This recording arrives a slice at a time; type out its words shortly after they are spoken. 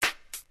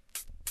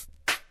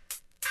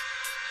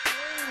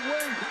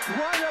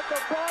right at the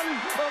body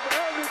of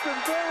Anderson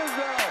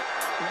Varejao.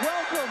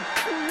 Welcome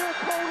to your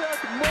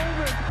Kodak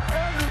moment,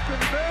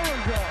 Anderson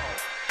Varejao.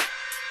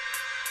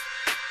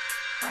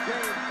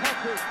 James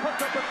touches,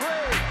 puts up the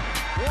three.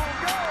 Won't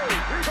go.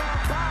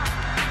 Rebound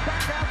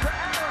back out to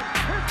Allen.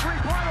 His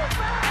three-pointer.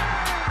 Bang!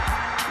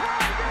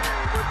 Tie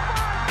game with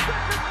 5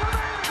 seconds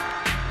remaining.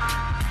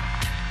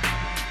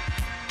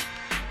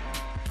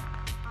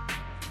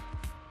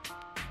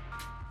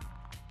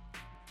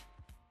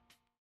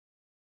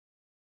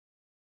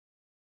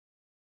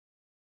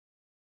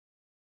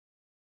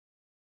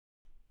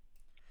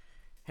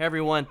 Hey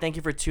everyone, thank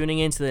you for tuning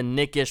in to the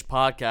Knick-Ish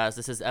Podcast.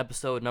 This is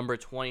episode number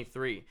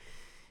 23.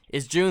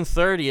 It's June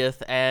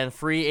 30th, and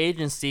free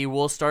agency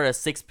will start at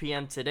 6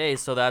 p.m. today,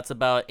 so that's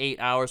about 8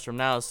 hours from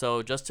now.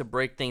 So just to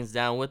break things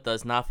down with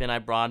us, Nafi and I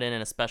brought in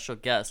a special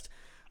guest.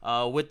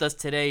 With us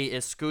today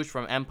is Scoooch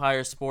from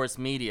NY Sports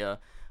Media.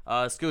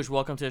 Scoooch,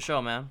 welcome to the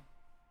show, man.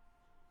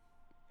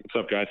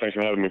 What's up, guys? Thanks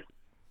for having me.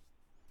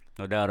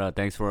 No doubt.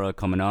 Thanks for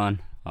coming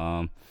on.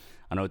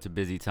 I know it's a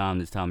busy time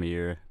this time of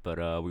year,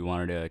 but we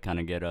wanted to kind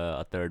of get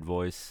a third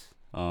voice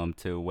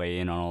to weigh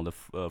in on all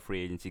the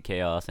free agency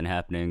chaos and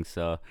happenings.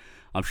 So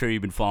I'm sure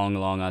you've been following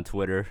along on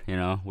Twitter. You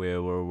know,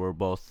 we're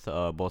both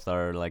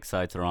our like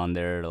sites are on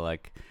there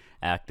like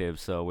active,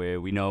 so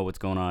we know what's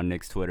going on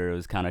Knicks Twitter. It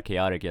was kind of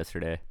chaotic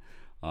yesterday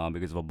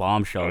because of a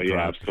bombshell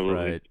drop.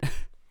 Absolutely. Right.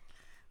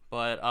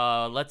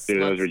 But let's.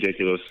 Dude, that was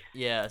ridiculous.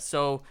 Yeah.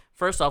 So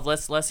first off,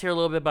 let's hear a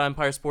little bit about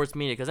NY Sports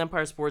Media, because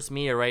NY Sports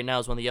Media right now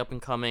is one of the up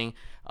and coming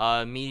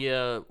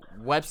media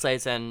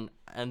websites, and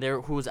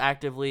they're who's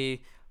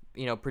actively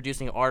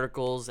producing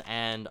articles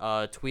and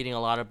tweeting a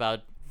lot about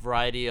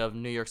variety of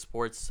New York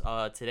sports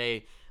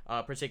today,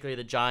 particularly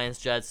the Giants,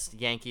 Jets,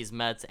 Yankees,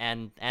 Mets,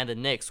 and the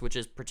Knicks, which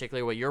is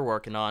particularly what you're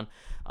working on.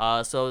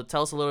 So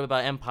tell us a little bit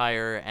about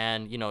Empire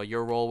and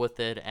your role with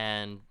it,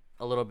 and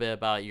a little bit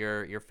about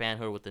your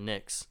fanhood with the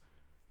Knicks.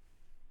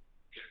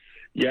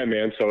 Yeah,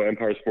 man. So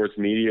Empire Sports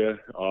Media,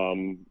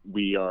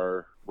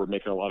 we're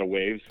making a lot of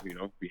waves.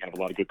 We have a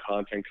lot of good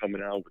content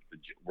coming out.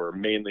 We're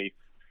mainly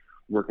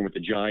working with the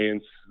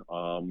Giants.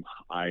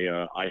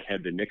 I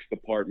head the Knicks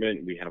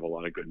department. We have a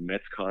lot of good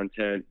Mets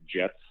content,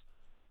 Jets,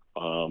 a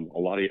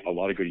lot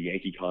of good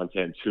Yankee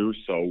content too.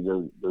 So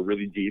we're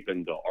really deep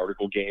into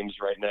article games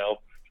right now.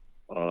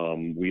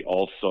 We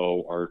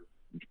also are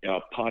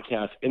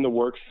podcast in the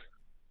works,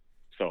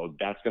 so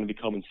that's going to be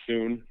coming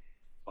soon.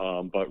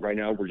 But right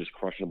now we're just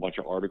crushing a bunch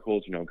of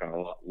articles. Got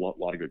a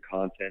lot of good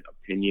content,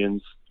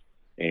 opinions,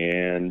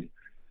 and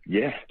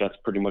yeah, that's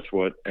pretty much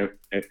what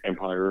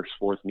Empire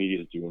Sports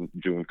Media is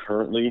doing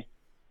currently.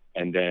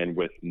 And then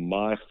with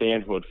my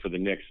fanhood for the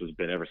Knicks has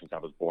been ever since I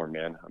was born,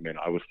 man. I mean,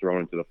 I was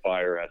thrown into the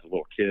fire as a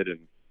little kid, and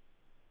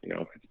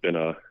it's been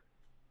an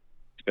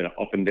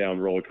up and down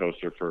roller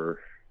coaster for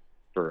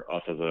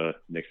us as a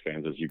Knicks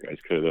fans, as you guys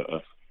could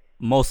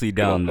mostly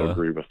down though.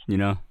 Agree with.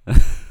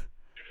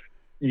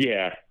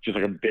 Yeah, just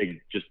like a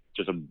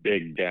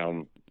big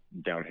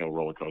downhill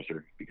roller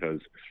coaster,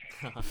 because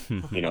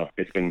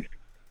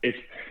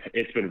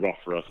it's been rough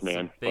for us,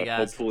 man. Big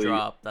ass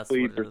drop. That's what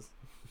it is.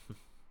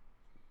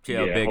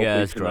 Yeah, big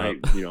ass drop.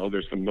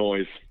 There's some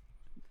noise.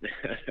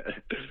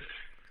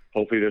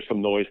 Hopefully there's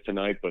some noise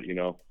tonight, but who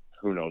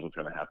knows what's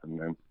gonna happen,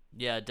 man.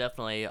 Yeah,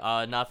 definitely.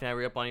 Nafi and I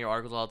read up on your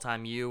articles all the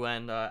time. You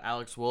and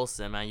Alex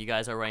Wilson, man, you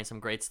guys are writing some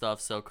great stuff.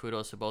 So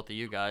kudos to both of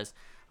you guys.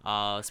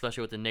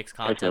 Especially with the Knicks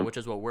content, which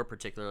is what we're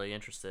particularly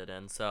interested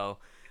in. So,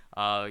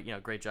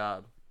 great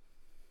job.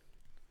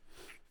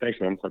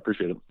 Thanks, man. I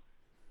appreciate it.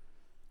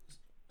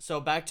 So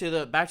back to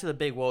the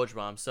big Woj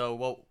bomb.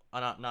 So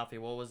Nafi,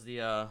 what was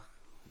the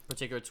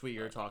particular tweet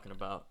you were talking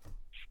about?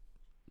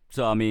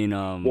 So I mean,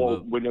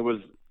 when it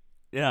was.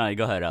 Yeah,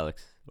 go ahead,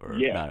 Alex. Or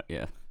yeah. Not,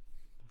 yeah.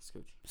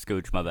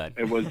 Scooch, my bad.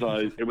 It was.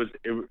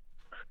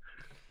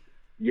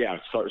 Yeah,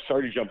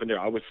 sorry to jump in there.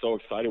 I was so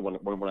excited when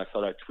I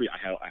saw that tweet. I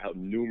had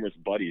numerous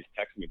buddies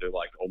text me. They're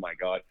like, "Oh my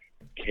God,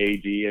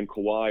 KD and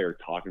Kawhi are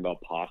talking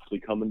about possibly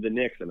coming to the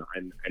Knicks." And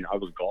I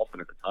was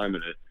golfing at the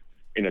time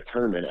in a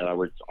tournament, and I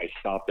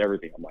stopped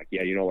everything. I'm like,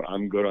 yeah, you know what?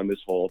 I'm good on this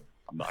hole.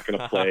 I'm not going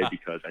to play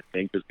because I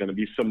think there's going to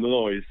be some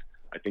noise.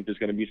 I think there's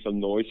going to be some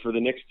noise for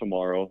the Knicks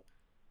tomorrow.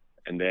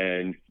 And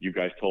then you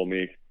guys told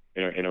me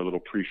in a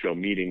little pre-show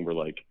meeting, we're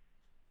like,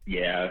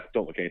 yeah,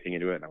 don't look anything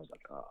into it. And I was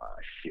like, oh,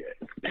 shit.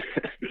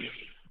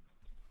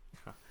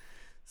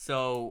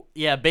 So,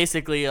 yeah,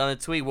 basically on the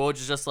tweet, Woj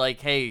is just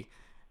like, hey,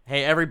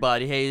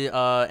 everybody,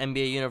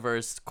 NBA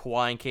Universe,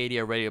 Kawhi and KD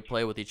are ready to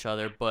play with each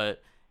other.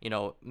 But,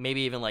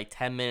 maybe even like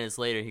 10 minutes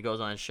later, he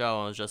goes on his show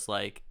and was just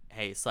like,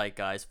 hey, psych,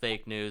 guys,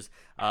 fake news.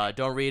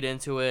 Don't read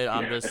into it.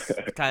 I'm just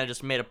kind of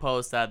just made a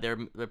post that they're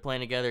playing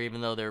together,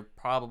 even though they're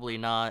probably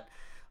not.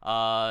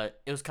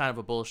 It was kind of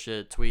a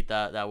bullshit tweet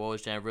that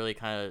Woj did. It really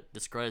kind of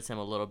discredits him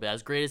a little bit.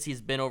 As great as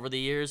he's been over the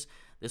years,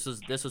 this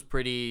was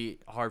pretty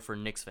hard for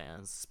Knicks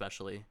fans,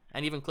 especially,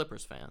 and even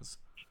Clippers fans.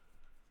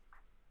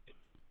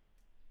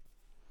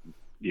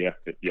 Yeah,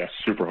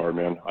 super hard,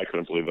 man. I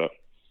couldn't believe that.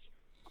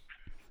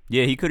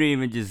 Yeah, he couldn't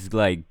even just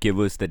like give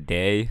us the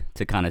day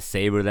to kind of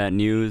savor that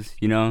news,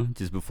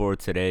 just before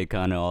today,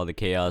 kind of all the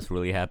chaos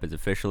really happens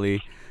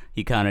officially.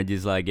 He kind of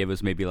just like gave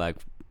us maybe like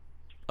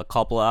a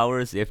couple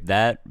hours, if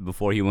that,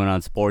 before he went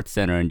on Sports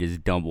Center and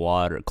just dumped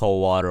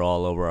cold water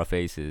all over our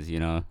faces.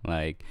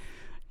 Like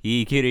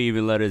he couldn't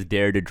even let us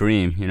dare to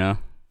dream.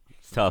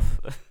 It's tough.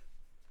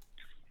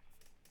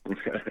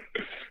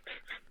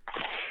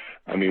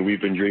 I mean,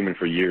 we've been dreaming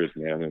for years,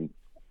 man, and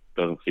it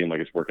doesn't seem like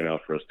it's working out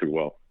for us too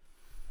well.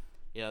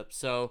 Yep.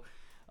 So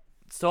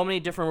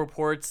many different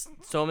reports,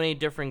 so many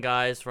different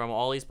guys from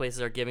all these places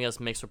are giving us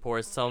mixed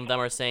reports. Some of them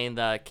are saying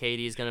that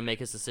KD is going to make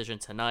his decision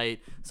tonight.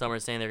 Some are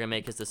saying they're going to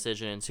make his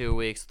decision in 2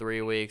 weeks,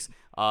 3 weeks.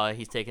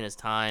 He's taking his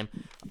time.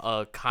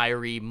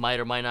 Kyrie might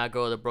or might not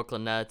go to the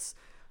Brooklyn Nets.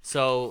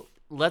 So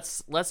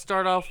let's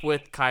start off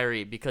with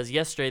Kyrie, because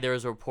yesterday there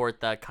was a report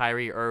that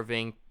Kyrie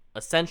Irving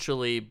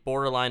essentially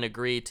borderline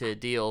agreed to a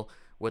deal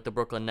with the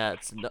Brooklyn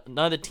Nets.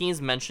 None of the teams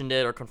mentioned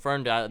it or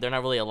confirmed it. They're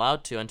not really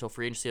allowed to until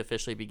free agency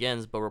officially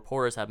begins, but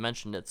reporters have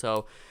mentioned it.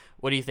 So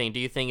what do you think? Do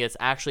you think it's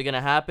actually going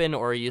to happen,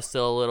 or are you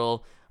still a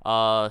little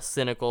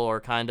cynical or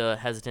kind of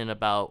hesitant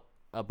about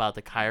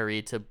the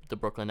Kyrie to the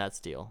Brooklyn Nets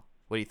deal?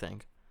 What do you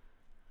think?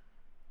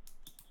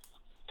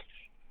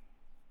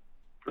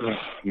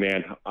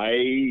 Man,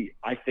 I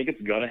think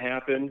it's going to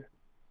happen.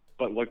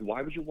 But, like,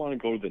 why would you want to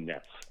go to the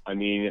Nets? I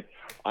mean,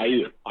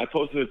 I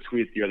posted a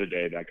tweet the other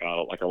day that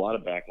got, like, a lot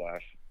of backlash,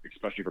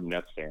 especially from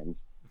Nets fans.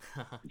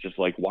 Just,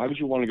 like, why would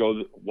you want to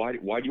go – why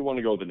do you want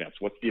to go to the Nets?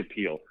 What's the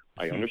appeal?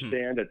 I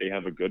understand that they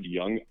have a good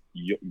young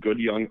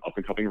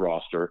up-and-coming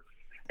roster,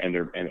 and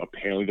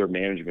apparently their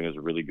management is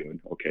really good.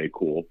 Okay,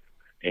 cool.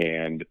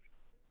 And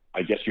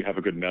I guess you have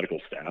a good medical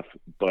staff.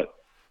 But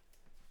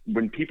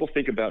when people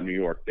think about New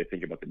York, they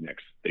think about the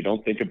Knicks. They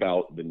don't think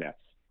about the Nets.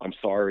 I'm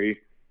sorry.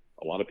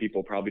 A lot of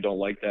people probably don't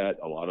like that.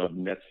 A lot of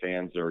Nets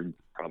fans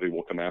probably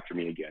will come after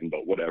me again,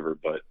 but whatever.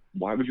 But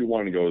why would you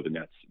want to go to the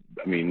Nets?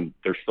 I mean,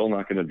 they're still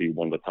not going to be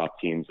one of the top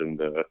teams in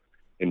the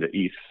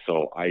East.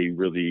 So I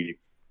really,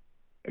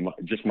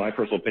 just my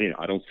personal opinion,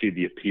 I don't see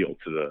the appeal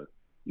to the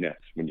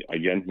Nets. When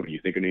you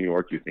think of New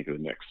York, you think of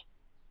the Knicks.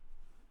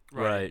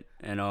 Right.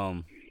 And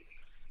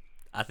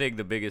I think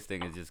the biggest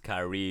thing is just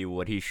Kyrie,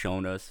 what he's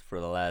shown us for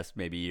the last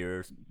maybe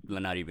years,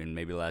 not even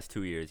maybe the last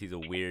 2 years. He's a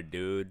weird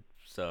dude.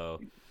 So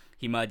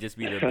he might just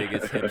be the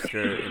biggest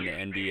hipster in the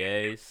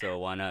NBA, so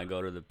why not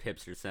go to the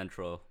hipster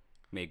central,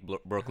 make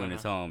Brooklyn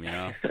his home,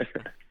 I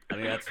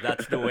mean,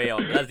 that's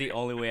the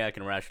only way I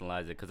can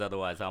rationalize it, because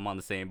otherwise I'm on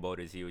the same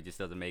boat as you. It just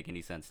doesn't make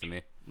any sense to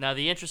me. Now,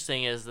 the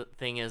interesting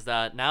thing is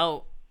that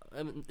now,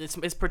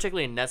 it's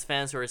particularly Nets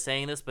fans who are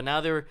saying this, but now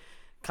they're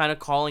kind of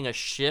calling a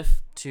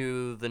shift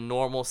to the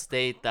normal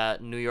state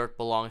that New York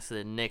belongs to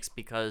the Knicks,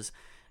 because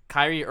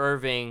Kyrie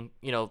Irving,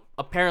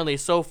 apparently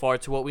so far,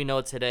 to what we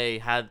know today,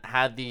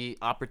 had the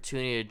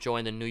opportunity to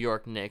join the New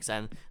York Knicks,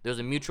 and there's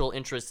a mutual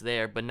interest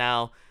there. But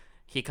now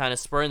he kind of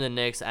spurned the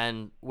Knicks,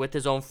 and with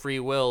his own free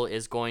will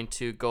is going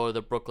to go to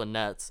the Brooklyn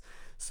Nets.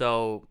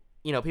 So,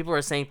 people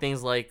are saying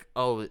things like,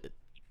 oh,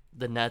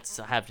 the Nets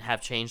have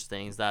changed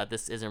things, that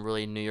this isn't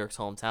really New York's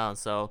hometown.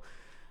 So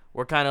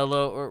we're kind of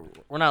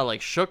we're not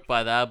like shook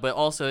by that, but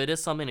also it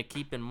is something to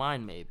keep in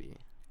mind maybe.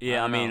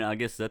 Yeah, I mean, I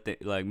guess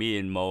that like me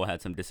and Mo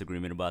had some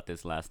disagreement about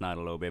this last night a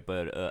little bit,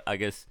 but I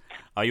guess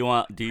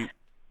do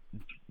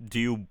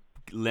you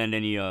lend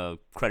any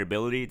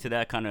credibility to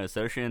that kind of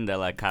assertion that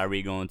like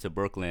Kyrie going to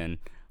Brooklyn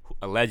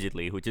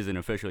allegedly, which isn't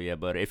official yet,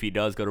 but if he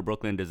does go to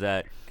Brooklyn, does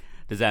that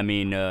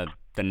mean the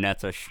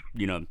Nets are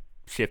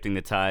shifting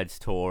the tides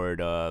toward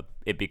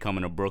it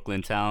becoming a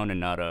Brooklyn town and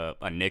not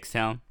a Knicks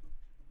town,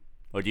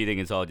 or do you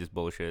think it's all just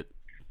bullshit?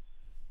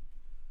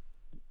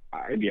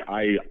 I mean,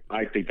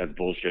 I think that's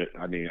bullshit.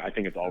 I mean, I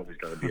think it's always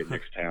going to be a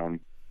Knicks town.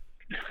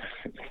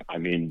 I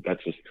mean,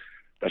 that's just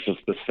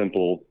the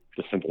simple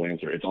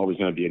answer. It's always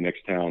going to be a Knicks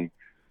town.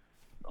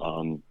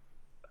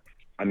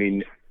 I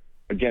mean,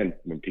 again,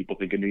 when people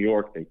think of New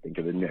York, they think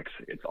of the Knicks.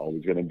 It's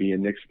always going to be a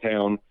Knicks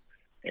town.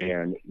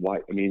 And why?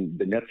 I mean,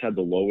 the Nets had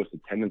the lowest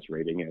attendance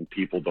rating, and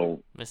people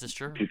don't. This is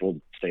true. People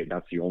say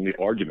that's the only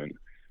argument.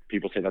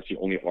 People say that's the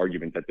only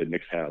argument that the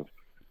Knicks have.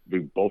 We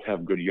both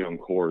have good young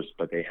cores,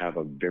 but they have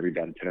a very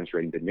bad attendance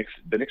rating. The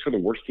Knicks are the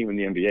worst team in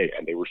the NBA,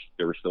 and they were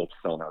still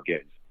selling out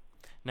games.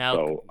 Now,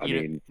 so,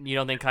 you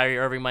don't think Kyrie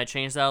Irving might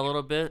change that a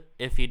little bit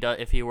if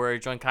he were to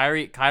join?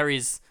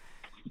 Kyrie's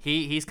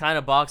he's kind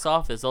of box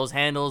office. Those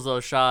handles,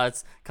 those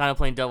shots, kind of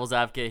playing devil's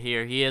advocate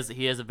here. He is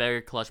a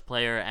very clutch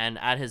player, and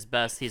at his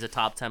best, he's a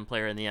top 10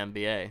 player in the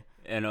NBA.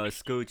 And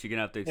Scoooch, you're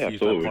gonna have to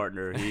excuse my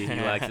partner. He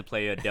likes to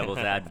play a devil's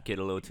advocate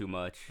a little too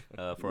much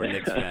for a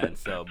Knicks fan.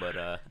 So,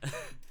 but.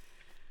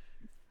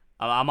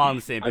 I'm on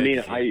the same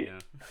page.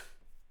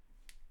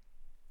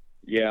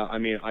 Yeah, I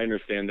mean, I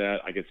understand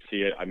that. I could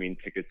see it. I mean,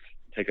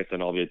 tickets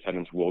and all the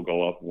attendance will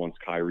go up once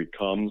Kyrie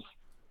comes.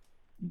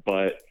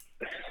 But,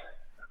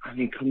 I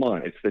mean, come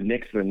on. It's the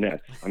Knicks and the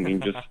Nets. I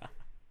mean, just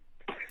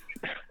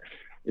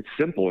it's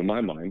simple in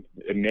my mind.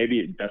 And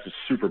maybe that's a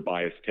super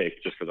biased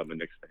take just because I'm a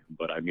Knicks fan.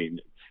 But, I mean,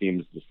 it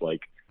seems just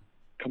like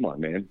come on,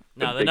 man.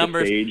 No, the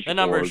numbers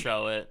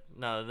show it.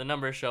 No, the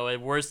numbers show it.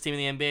 Worst team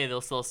in the NBA,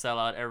 they'll still sell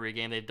out every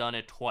game. They've done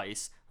it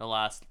twice the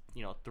last,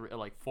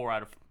 4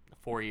 out of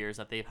 4 years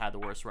that they've had the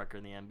worst record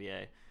in the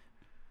NBA.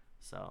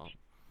 So.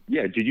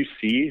 Yeah, did you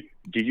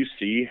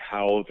see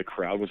how the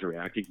crowd was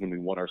reacting when we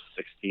won our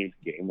 16th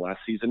game last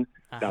season?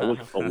 That was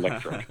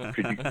electric.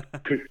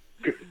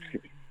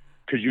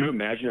 Could you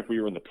imagine if we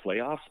were in the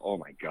playoffs? Oh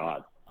my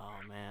God. Oh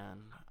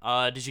man.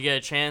 Did you get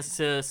a chance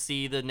to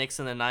see the Knicks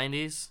in the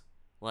 90s?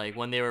 Like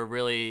when they were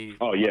really.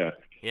 Oh yeah.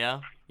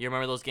 Yeah? You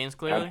remember those games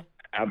clearly?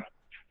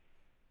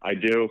 I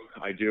do.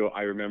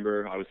 I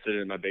remember I was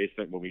sitting in my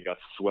basement when we got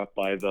swept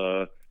by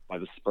the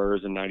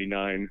Spurs in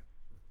 '99.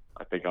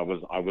 I think I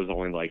was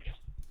only like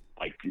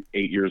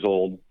 8 years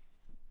old.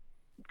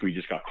 We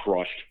just got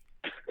crushed.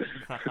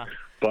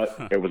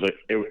 But it was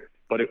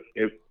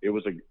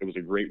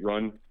a great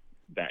run.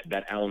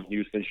 That Allen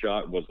Houston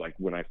shot was like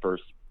when I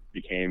first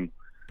became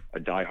a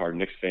diehard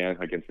Knicks fan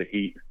against the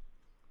Heat.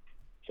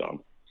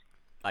 So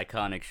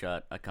iconic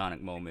shot,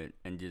 iconic moment,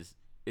 and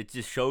it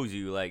just shows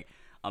you, like,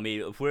 I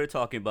mean, if we're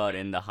talking about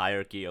in the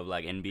hierarchy of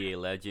like NBA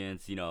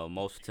legends,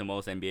 most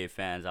NBA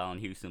fans, Allen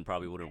Houston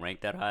probably wouldn't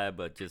rank that high,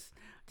 but just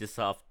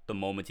off the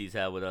moments he's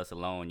had with us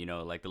alone,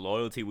 like the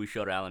loyalty we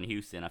showed Allen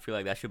Houston, I feel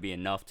like that should be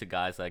enough to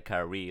guys like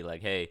Kyrie.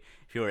 Like, hey,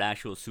 if you're an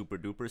actual super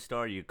duper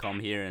star, you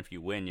come here, and if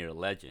you win, you're a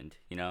legend,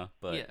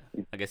 But yeah.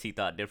 I guess he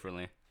thought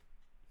differently.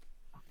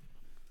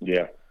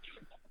 Yeah.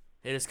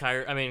 It is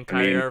Kyrie.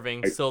 Kyrie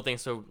Irving still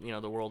thinks so.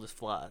 The world is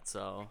flat.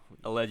 So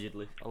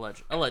allegedly.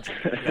 Yes.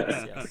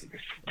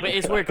 But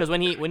it's weird because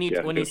when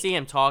you see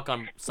him talk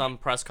on some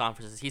press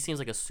conferences, he seems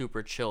like a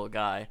super chill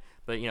guy.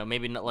 But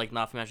maybe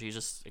not for much. He's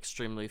just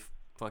extremely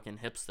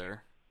fucking hipster.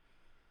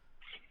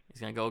 He's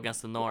gonna go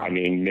against the norm. I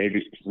mean,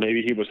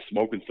 maybe he was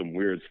smoking some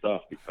weird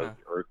stuff because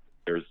the Earth.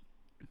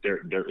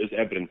 There is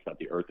evidence that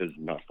the Earth is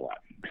not flat.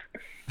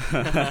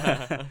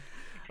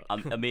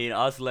 I mean,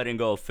 us letting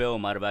go of Phil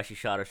might have actually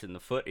shot us in the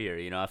foot here.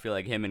 I feel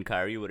like him and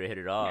Kyrie would have hit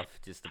it off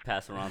just to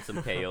pass around some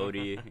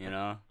peyote,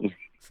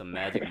 some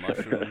magic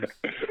mushrooms.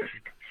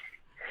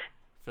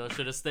 Phil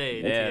should have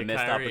stayed. Yeah,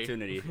 missed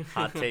opportunity.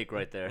 Hot take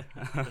right there.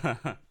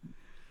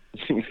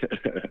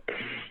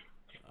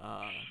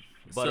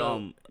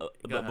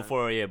 But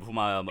before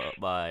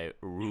my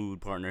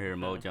rude partner here,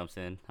 Mo, jumps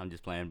in, I'm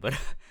just playing. But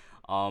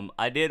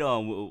I did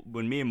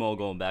when me and Mo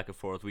going back and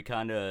forth, we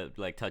kind of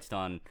like touched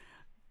on.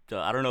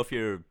 I don't know if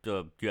you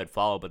had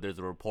followed, but there's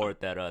a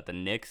report that the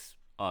Knicks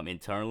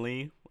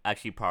internally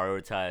actually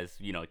prioritize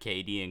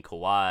KD and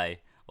Kawhi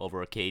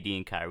over a KD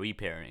and Kyrie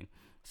pairing.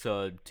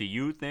 So do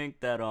you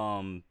think that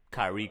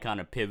Kyrie kind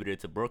of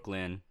pivoted to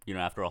Brooklyn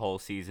after a whole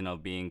season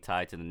of being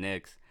tied to the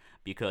Knicks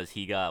because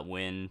he got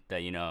wind that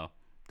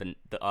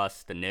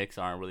the Knicks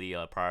aren't really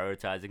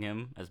prioritizing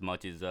him as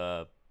much as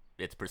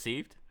it's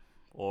perceived?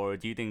 Or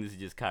do you think this is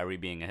just Kyrie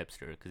being a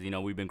hipster? Because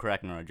we've been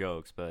cracking our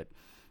jokes, but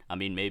I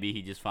mean, maybe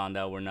he just found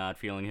out we're not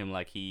feeling him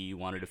like he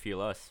wanted to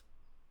feel us.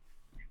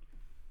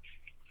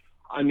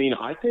 I mean,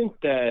 I think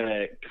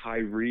that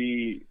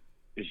Kyrie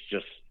is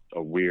just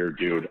a weird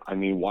dude. I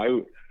mean,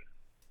 why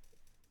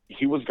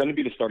he was going to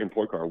be the starting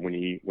point guard when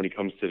he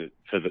comes to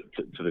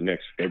the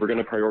Knicks. They were going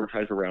to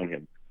prioritize around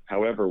him.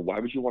 However, why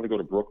would you want to go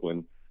to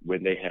Brooklyn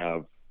when they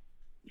have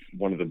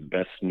one of the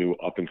best new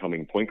up and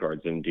coming point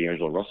guards in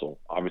D'Angelo Russell?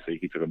 Obviously,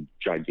 he took a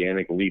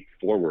gigantic leap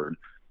forward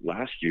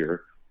last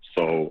year,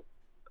 so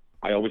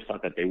I always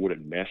thought that they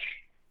wouldn't mesh.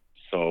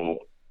 So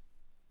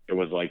it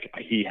was like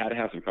he had to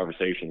have some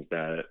conversations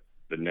that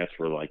the Nets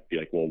were be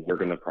like, well, we're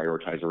going to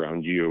prioritize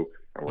around you,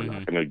 and we're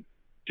not going to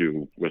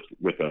do with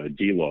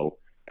D'Lo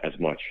as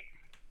much.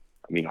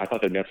 I mean, I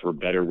thought the Nets were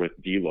better with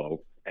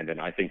D'Lo, and then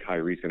I think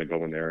Kyrie's going to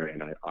go in there,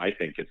 and I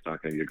think it's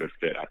not going to be a good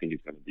fit. I think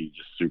he's going to be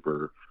just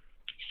super,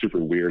 super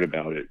weird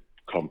about it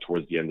come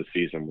towards the end of the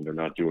season when they're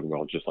not doing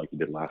well, just like he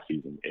did last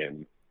season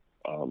in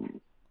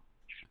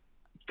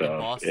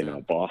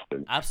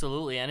Boston.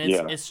 Absolutely, and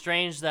it's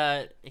strange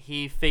that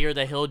he figured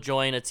that he'll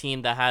join a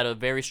team that had a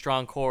very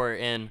strong core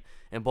in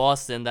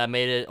Boston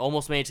that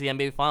almost made it to the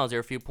NBA Finals. They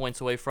were a few points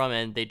away from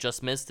it, and they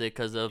just missed it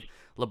because of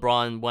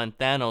LeBron went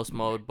Thanos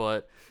mode.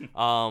 But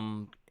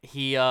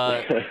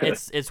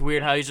it's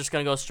weird how he's just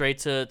gonna go straight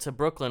to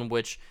Brooklyn,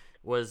 which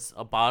was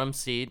a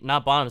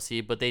not bottom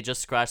seed, but they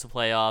just scratched the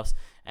playoffs,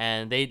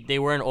 and they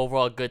were an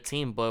overall good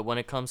team. But when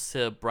it comes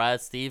to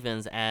Brad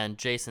Stevens and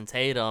Jason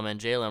Tatum and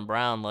Jaylen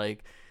Brown,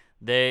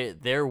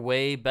 they're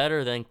way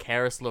better than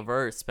Karis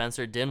LeVert,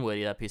 Spencer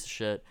Dinwiddie, that piece of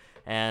shit,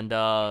 and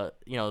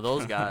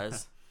those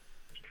guys.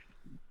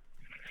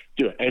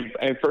 Dude,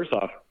 and first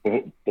off,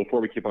 before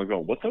we keep on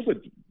going, what's up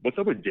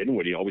with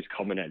Dinwiddie always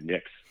coming at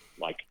Knicks?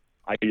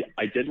 I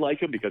did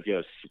like him because he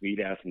had a sweet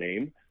ass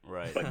name,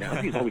 right? But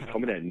now he's always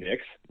coming at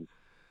Knicks. Come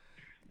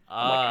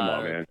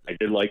on, man. I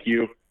did like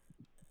you.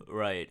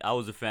 Right, I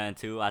was a fan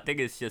too. I think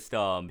it's just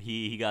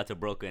he got to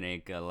Brooklyn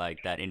and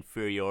that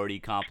inferiority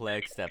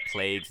complex that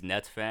plagues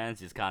Nets fans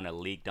just kind of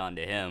leaked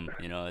onto him.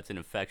 It's an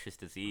infectious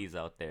disease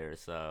out there.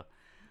 So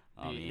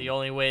The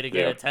only way to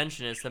get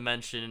attention is to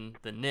mention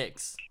the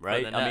Knicks,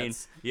 right? The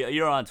Nets. I mean,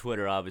 you're on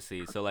Twitter,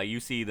 obviously, so like you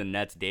see the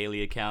Nets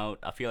daily account.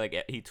 I feel like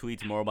he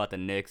tweets more about the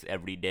Knicks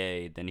every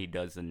day than he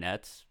does the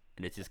Nets,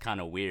 and it's just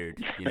kind of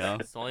weird, you know.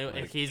 It's the only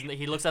if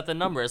he looks at the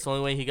number. It's the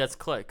only way he gets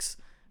clicks.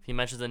 If he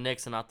mentions the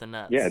Knicks and not the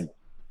Nets. Yeah,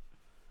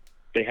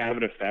 they have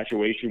an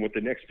infatuation with the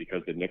Knicks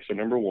because the Knicks are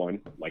number one.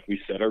 Like we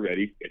said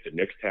already, it's a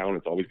Knicks town.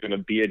 It's always going to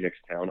be a Knicks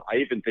town. I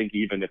even think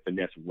even if the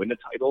Nets win the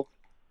title,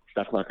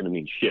 that's not going to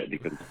mean shit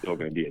because it's still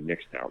going to be a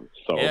Knicks town.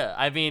 So yeah,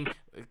 I mean,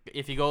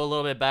 if you go a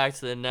little bit back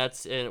to the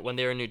Nets when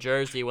they were in New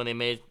Jersey, when they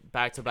made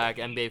back-to-back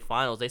NBA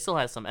Finals, they still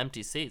had some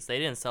empty seats. They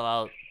didn't sell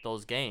out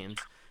those games,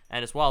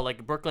 and as well,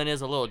 like Brooklyn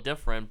is a little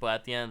different, but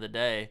at the end of the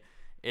day,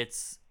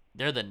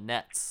 they're the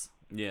Nets.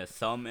 Yeah,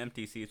 some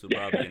empty seats would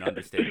probably be an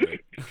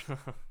understatement.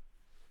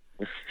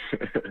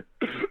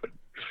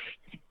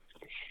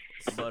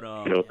 But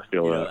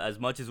as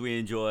much as we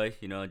enjoy,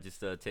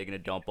 just taking a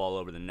dump all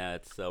over the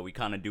Nets, we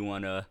kind of do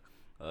want to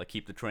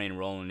keep the train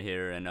rolling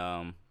here.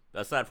 And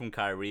aside from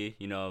Kyrie,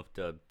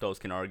 those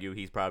can argue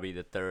he's probably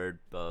the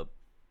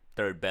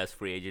third best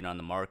free agent on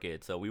the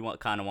market. So we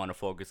kind of want to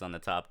focus on the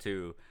top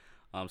two.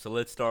 So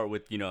let's start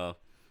with the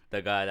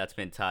guy that's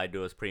been tied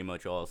to us pretty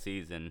much all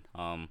season.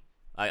 I'm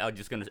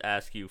just gonna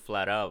ask you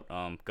flat out,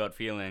 gut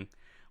feeling,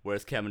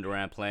 where's Kevin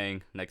Durant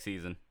playing next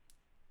season?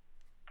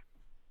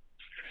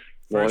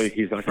 Well,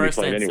 he's not going to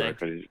be playing anywhere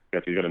because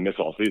he's going to miss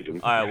all season.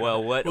 All right,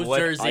 well, what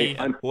jersey?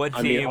 What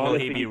team will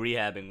he be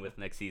rehabbing with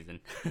next season?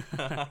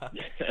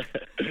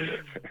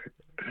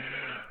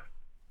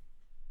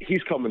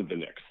 He's coming to the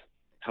Knicks.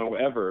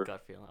 However,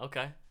 gut feeling.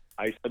 Okay.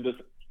 I said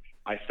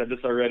this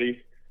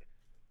already.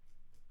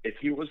 If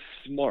he was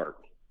smart,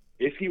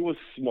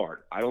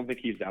 I don't think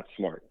he's that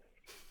smart.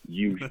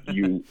 You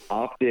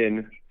opt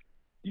in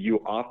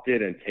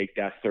and take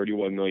that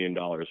 $31 million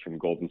from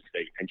Golden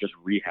State and just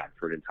rehab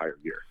for an entire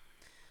year.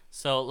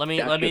 So let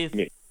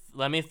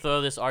me throw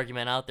this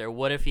argument out there.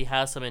 What if he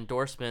has some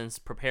endorsements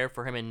prepared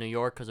for him in New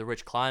York because of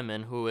Rich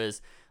Kleiman, who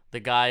is the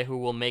guy who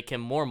will make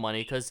him more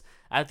money? Because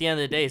at the end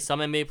of the day, some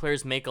NBA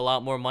players make a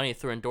lot more money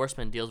through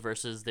endorsement deals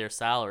versus their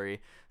salary.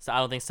 So I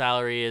don't think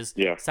salary is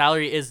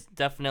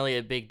definitely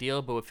a big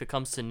deal. But if it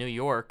comes to New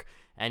York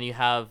and you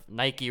have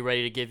Nike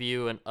ready to give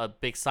you a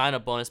big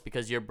sign-up bonus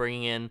because you're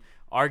bringing in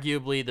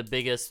arguably the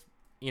biggest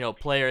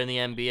player in the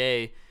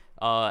NBA.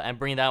 And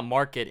bring that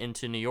market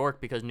into New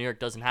York because New York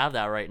doesn't have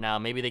that right now.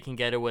 Maybe they can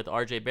get it with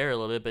R.J. Barrett a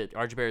little bit, but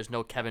R.J. Barrett is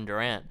no Kevin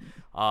Durant.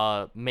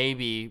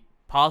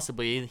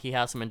 Possibly he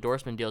has some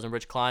endorsement deals, and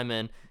Rich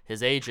Kleiman,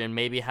 his agent,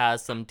 maybe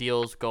has some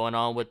deals going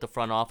on with the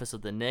front office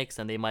of the Knicks,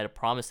 and they might have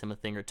promised him a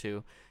thing or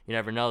two. You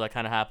never know. That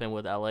kind of happened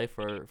with L.A.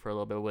 for a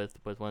little bit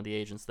with one of the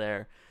agents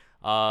there.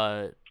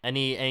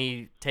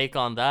 Any take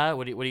on that?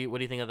 What do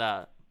you think of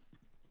that?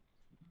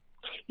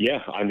 Yeah,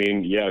 I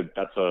mean,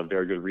 that's a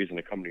very good reason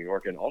to come to New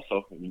York. And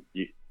also,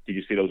 did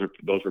you see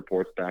those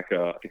reports back,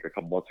 I think a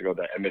couple months ago,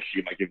 that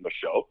MSG might give him a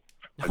show?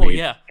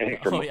 I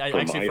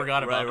actually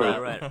forgot about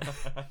that. Right.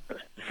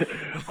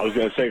 I was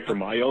going to say, for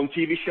my own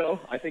TV show,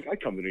 I think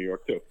I'd come to New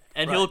York, too.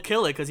 And he'll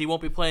kill it because he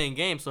won't be playing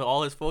games, so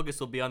all his focus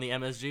will be on the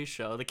MSG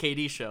show, the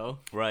KD show.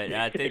 Right,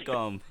 and I think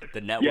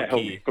the network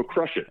he'll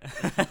crush it.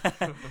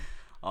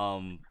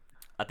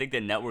 I think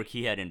the network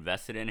he had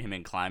invested in, him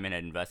and Kleiman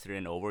had invested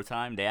in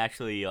Overtime, they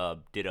actually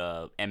did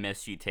a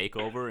MSG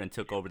takeover and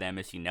took over the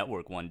MSG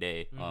network one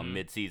day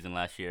mid-season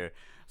last year.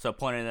 So I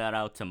pointed that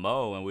out to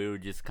Mo, and we were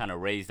just kind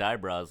of raised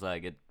eyebrows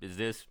like,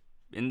 isn't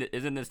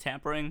this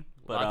tampering?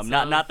 But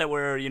not that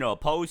we're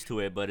opposed to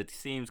it, but it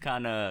seems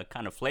kind of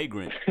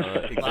flagrant.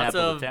 Lots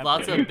of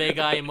big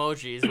eye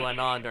emojis went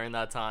on during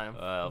that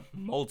time.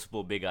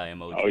 Multiple big eye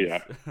emojis. Oh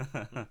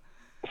yeah.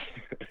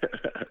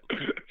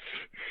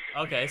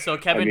 Okay, so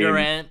Kevin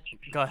Durant.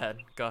 Go ahead,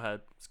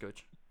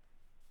 Scoooch.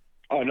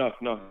 Oh no.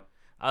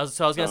 I was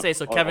gonna say,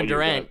 so Kevin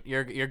Durant,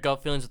 your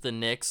gut feelings with the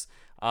Knicks.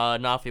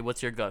 Nafi,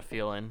 what's your gut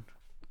feeling?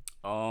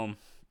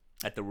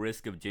 At the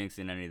risk of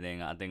jinxing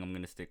anything, I think I'm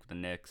gonna stick with the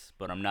Knicks,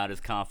 but I'm not as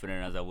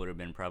confident as I would have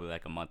been probably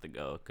like a month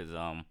ago, because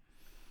I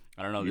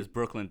don't know, this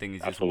Brooklyn thing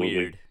is just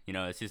weird.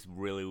 It's just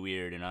really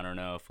weird, and I don't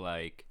know if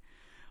like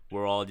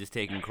we're all just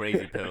taking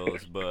crazy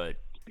pills, but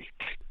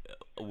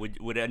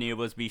would any of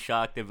us be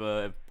shocked if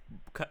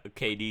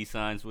KD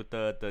signs with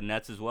the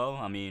Nets as well?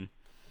 I mean,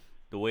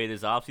 the way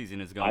this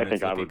offseason is going,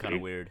 it's looking kind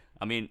of weird.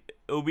 I mean,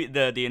 it would be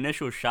the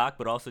initial shock,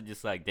 but also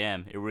just like,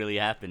 damn, it really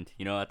happened.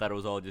 I thought it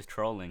was all just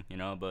trolling,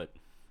 but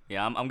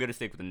yeah, I'm gonna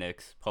stick with the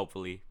Knicks.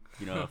 Hopefully,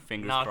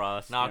 fingers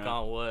crossed. Knock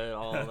on wood,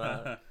 all of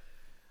that.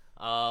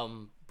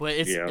 But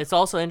it's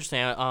also interesting.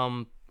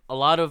 A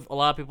lot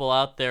of people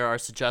out there are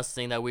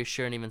suggesting that we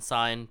shouldn't even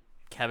sign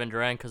Kevin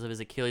Durant because of his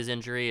Achilles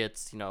injury.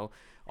 It's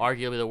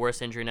arguably the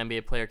worst injury an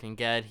NBA player can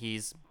get.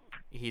 He's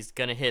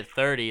gonna hit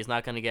 30. He's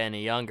not gonna get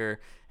any younger,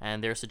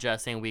 and they're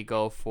suggesting we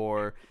go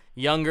for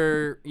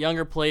younger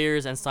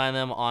players and sign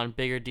them on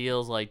bigger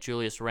deals like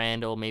Julius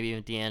Randle, maybe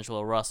even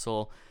D'Angelo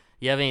Russell.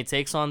 You have any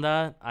takes on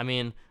that? I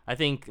mean, I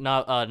think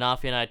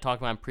Nafi and I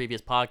talked about in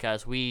previous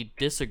podcasts. We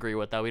disagree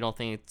with that. We don't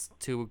think it's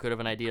too good of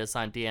an idea to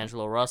sign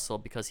D'Angelo Russell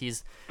because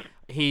he's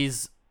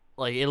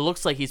like, it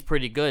looks like he's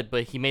pretty good,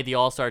 but he made the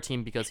All-Star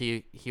team because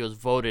he was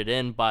voted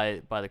in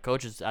by the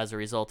coaches as a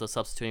result of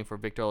substituting for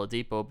Victor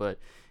Oladipo. But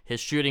his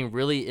shooting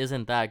really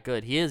isn't that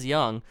good. He is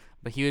young,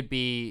 but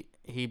he'd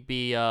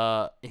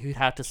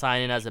have to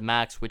sign in as a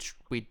max, which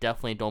we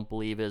definitely don't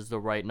believe is the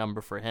right number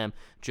for him.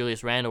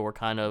 Julius Randle, we're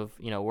kind of,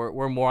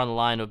 we're more on the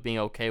line of being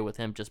okay with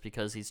him just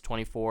because he's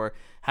 24,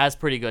 has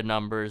pretty good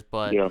numbers.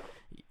 But Yeah.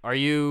 are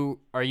you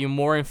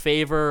more in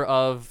favor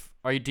of?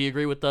 Do you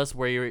agree with us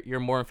where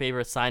you're more in favor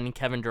of signing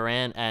Kevin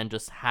Durant and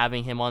just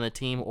having him on the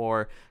team,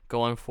 or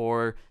going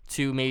for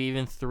 2, maybe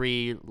even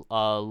 3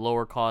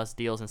 lower cost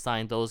deals and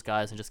signing those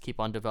guys and just keep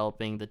on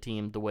developing the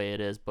team the way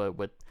it is, but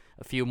with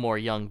a few more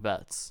young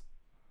vets?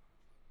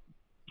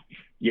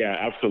 Yeah,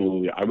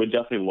 absolutely. I would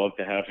definitely love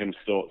to have him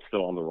still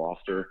on the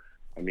roster.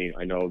 I mean,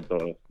 I know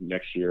the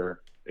next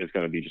year is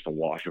going to be just a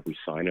wash if we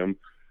sign him.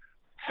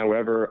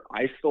 However,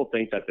 I still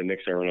think that the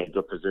Knicks are in a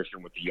good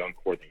position with the young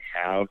core they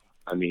have.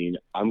 I mean,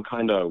 I'm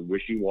kind of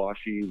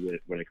wishy-washy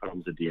when it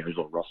comes to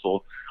D'Angelo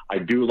Russell. I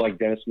do like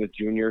Dennis Smith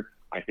Jr.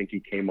 I think he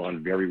came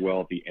on very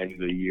well at the end of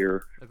the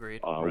year. Agreed.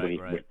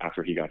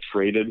 After he got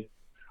traded.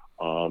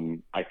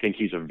 I think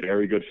he's a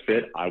very good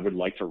fit. I would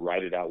like to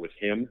ride it out with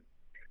him.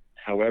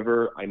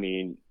 However, I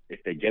mean,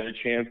 if they get a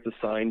chance to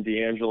sign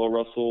D'Angelo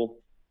Russell,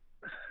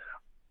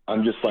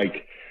 I'm just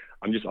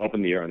up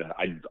in the air on that.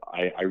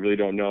 I really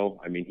don't know.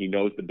 I mean, he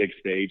knows the big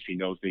stage. He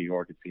knows New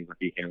York. It seems like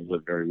he handles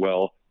it very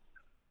well.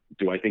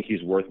 Do I think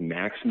he's worth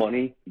max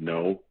money?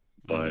 No.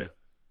 But,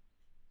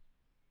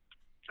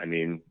 I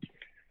mean,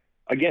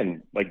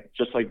 again,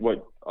 just like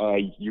what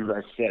you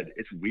guys said,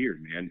 it's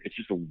weird, man. It's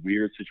just a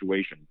weird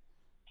situation.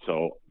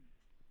 So,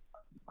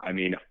 I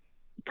mean,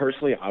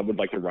 personally, I would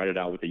like to ride it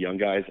out with the young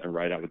guys and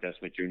ride it out with Dennis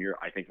Smith Jr.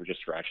 I think we're just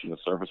scratching the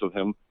surface with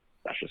him.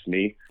 That's just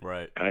me.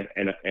 Right.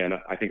 And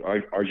I think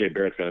RJ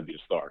Barrett's going to be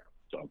a star.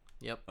 So.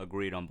 Yep.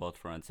 Agreed on both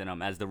fronts.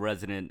 And as the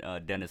resident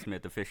Dennis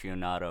Smith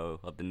aficionado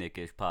of the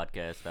Knick-Ish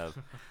Podcast,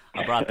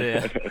 I brought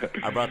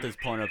this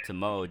point up to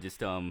Mo.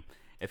 Just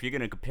if you're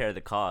gonna compare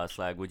the cost,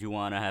 like, would you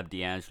want to have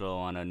D'Angelo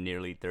on a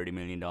nearly $30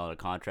 million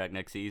contract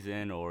next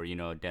season, or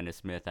Dennis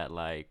Smith at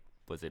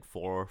was it $4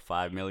 or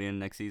 $5 million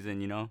next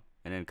season?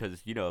 And then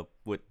because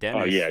with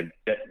Dennis. Oh yeah,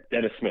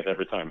 Dennis Smith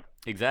every time.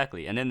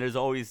 Exactly. And then there's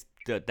always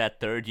that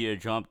third year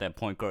jump that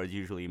point guards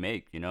usually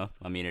make.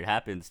 I mean, it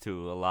happens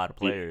to a lot of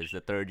players. The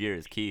third year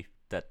is key.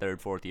 That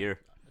third, fourth year.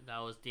 That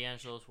was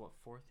D'Angelo's, 4th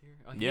year?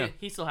 Oh, yeah.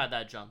 He still had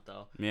that jump,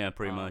 though. Yeah,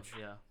 pretty much.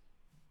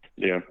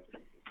 Yeah.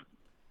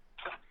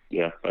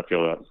 Yeah, I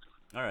feel that.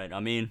 All right.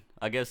 I mean,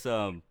 I guess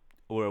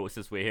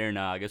since we're here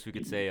now, I guess we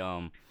could say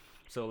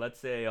so let's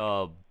say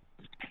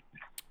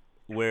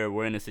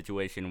we're in a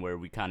situation where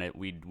we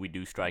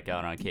do strike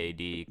out on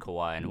KD,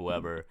 Kawhi, and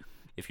whoever.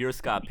 If you're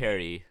Scott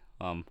Perry,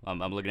 I'm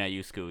looking at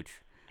you, Scoooch.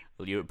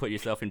 You put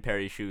yourself in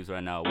Perry's shoes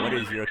right now. What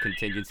is your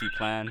contingency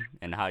plan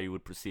and how you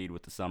would proceed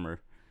with the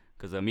summer?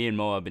 Because me and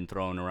Mo have been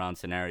throwing around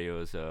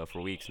scenarios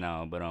for weeks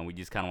now, but we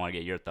just kind of want to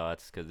get your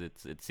thoughts because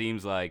it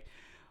seems like,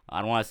 I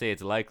don't want to say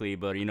it's likely,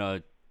 but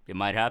it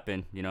might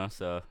happen.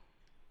 So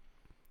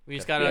we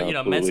just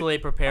gotta mentally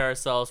prepare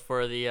ourselves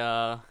for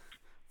the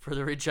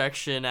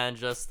rejection and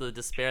just the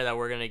despair that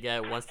we're gonna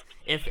get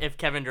if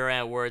Kevin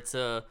Durant were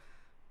to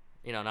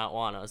not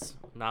want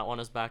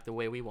us back the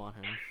way we want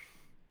him.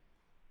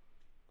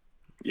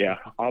 Yeah,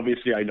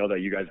 obviously I know that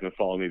you guys have been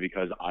following me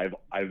because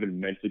I've been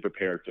mentally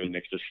prepared for the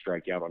Knicks to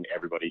strike out on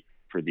everybody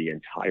for the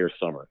entire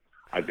summer.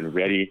 I've been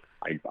ready.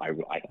 I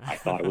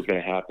thought it was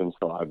going to happen,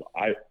 so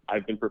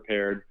I've been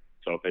prepared.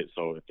 So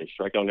if they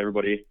strike out on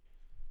everybody,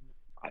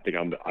 I think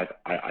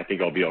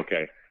I'll be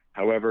okay.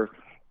 However,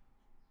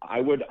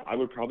 I would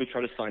probably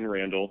try to sign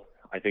Randall.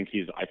 I think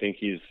he's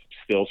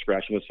still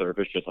scratching the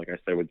surface, just like I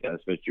said with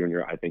Dennis Smith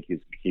Jr. I think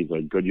he's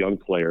a good young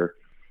player.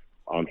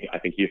 I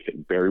think he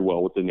fit very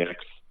well with the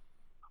Knicks.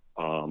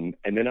 And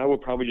then I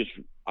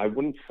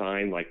wouldn't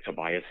sign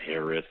Tobias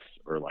Harris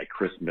or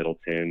Chris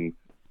Middleton.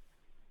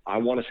 I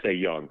want to stay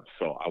young,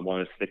 so I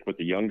want to stick with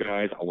the young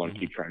guys. I want to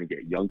keep trying to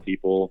get young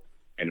people,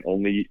 and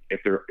only if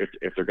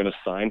they're going to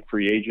sign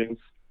free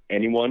agents,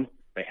 anyone,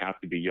 they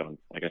have to be young.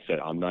 Like I said,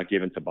 I'm not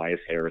giving Tobias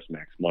Harris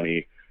max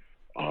money,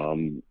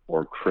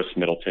 or Chris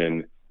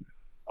Middleton.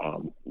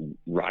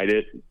 Ride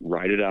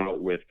it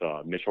out with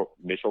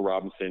Mitchell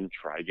Robinson.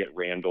 Try to get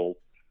Randall,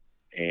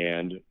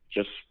 and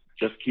just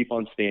keep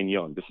on staying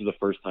young. This is the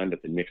first time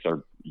that the Knicks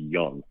are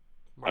young.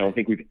 Right. I don't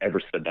think we've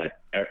ever said that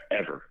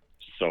ever.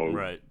 So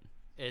right.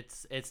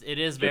 It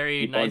is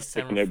very nice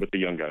and with the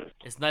young guys.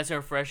 It's nice and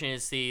refreshing to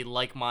see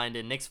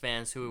like-minded Knicks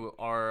fans who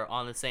are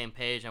on the same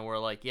page, and we're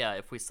like, yeah,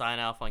 if we sign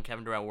off on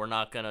Kevin Durant, we're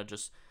not gonna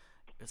just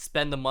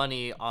spend the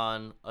money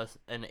on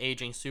an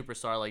aging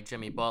superstar like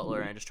Jimmy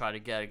Butler and just try to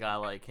get a guy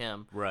like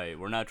him. Right.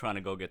 We're not trying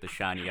to go get the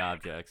shiny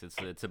objects.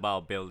 It's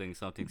about building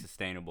something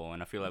sustainable,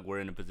 and I feel like we're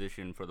in a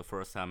position for the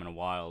first time in a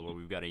while where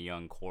we've got a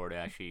young core to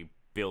actually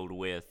build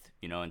with,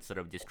 instead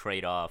of just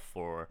trade off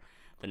for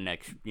the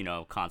next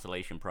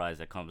consolation prize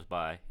that comes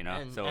by.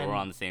 And- So and- we're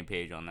on the same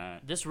page on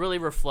that. This really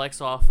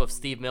reflects off of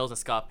Steve Mills and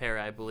Scott Perry,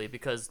 I believe,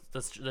 because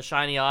the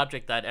shiny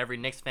object that every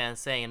Knicks fan is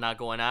saying and not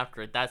going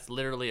after it, that's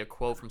literally a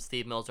quote from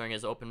Steve Mills during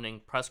his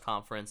opening press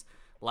conference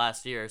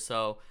last year.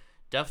 So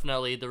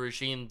definitely the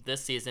regime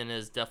this season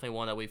is definitely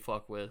one that we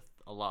fuck with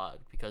a lot,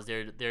 because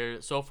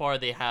they're so far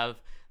they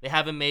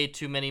haven't made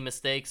too many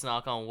mistakes,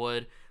 knock on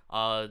wood.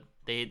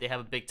 They have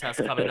a big test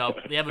coming up.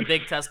 They have a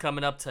big test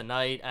coming up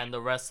tonight and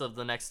the rest of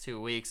the next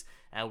 2 weeks,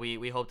 and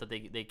we hope that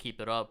they keep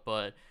it up.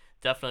 But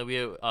definitely,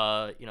 we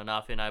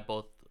Nafi and I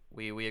both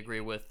we agree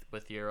with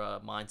your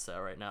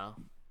mindset right now.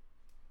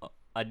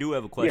 I do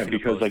have a question. Yeah,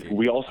 because to pose to you.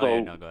 we also. Oh,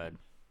 yeah, no, go ahead.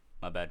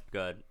 My bad.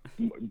 Go ahead.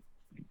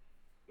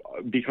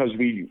 Because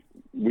we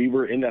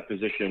were in that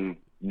position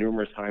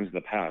numerous times in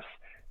the past,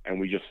 and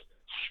we just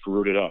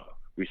screwed it up.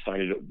 We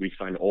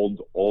signed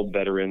old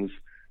veterans,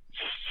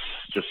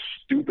 just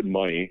stupid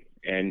money,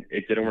 and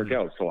it didn't work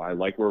out. So I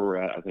like where we're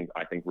at. I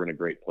think we're in a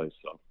great place.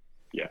 So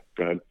yeah,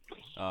 go ahead.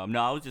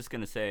 No, I was just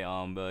gonna say,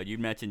 you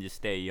mentioned just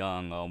stay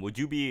young. Would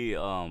you be,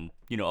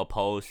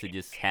 opposed to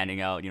just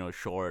handing out,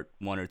 short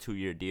 1 or 2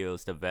 year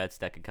deals to vets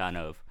that could kind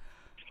of,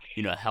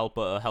 help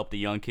the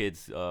young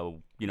kids,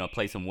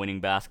 play some winning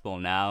basketball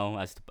now,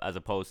 as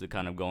opposed to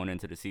kind of going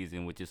into the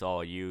season with just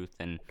all youth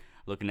and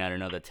looking at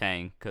another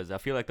tank? Because I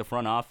feel like the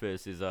front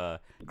office is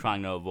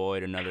trying to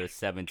avoid another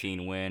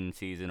 17 win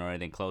season or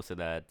anything close to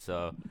that.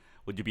 So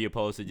would you be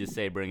opposed to just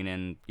say bringing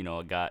in,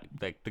 a guy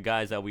like the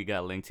guys that we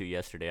got linked to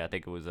yesterday? I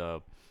think it was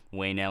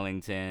Wayne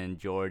Ellington,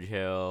 George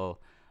Hill,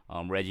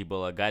 Reggie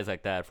Bullock, guys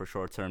like that for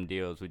short-term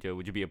deals. Would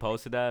you be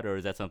opposed to that, or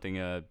is that something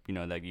that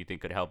you think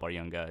could help our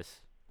young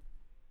guys?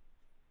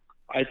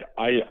 I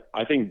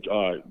think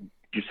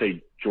you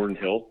say Jordan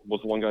Hill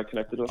was the one guy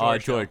connected to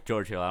us?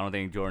 George Hill. I don't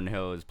think Jordan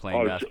Hill is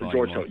playing basketball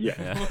George anymore. Hill,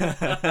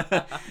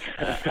 yeah.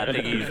 I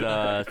think he's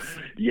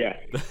yeah.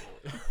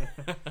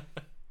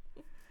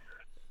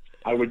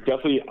 I would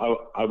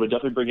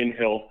definitely bring in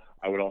Hill.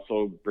 I would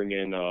also bring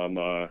in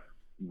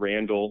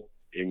Randall,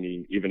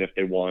 even if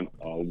they want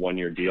a 1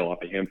 year deal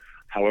off of him.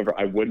 However,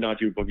 I would not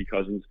do Boogie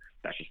Cousins.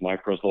 That's just my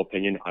personal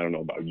opinion. I don't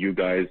know about you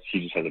guys. He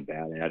just has a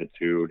bad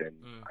attitude,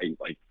 and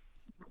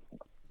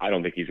I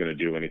don't think he's going to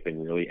do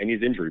anything really, and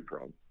he's injury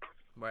prone.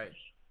 Right.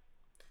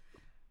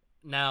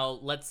 Now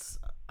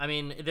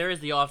there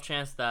is the off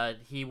chance that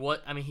he was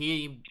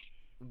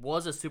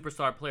a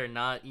superstar player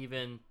not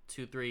even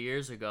 2-3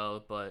 years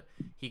ago, but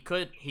he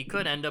could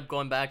end up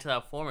going back to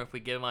that form if we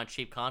give him on a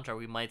cheap contract.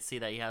 We might see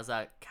that he has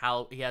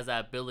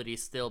that ability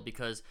still,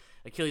 because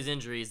Achilles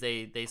injuries,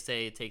 they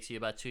say it takes you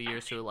about 2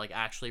 years to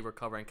actually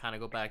recover and kind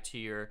of go back to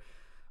your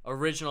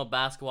original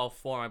basketball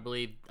form. I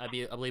believe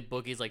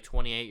Boogie's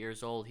 28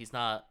 years old. He's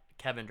not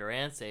Kevin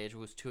Durant's age,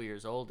 who's 2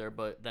 years older,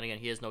 but then again,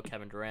 he is no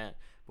Kevin Durant.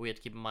 But we have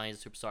to keep in mind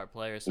he's a superstar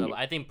player. So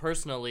I think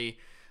personally,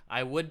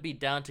 I would be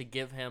down to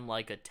give him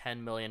a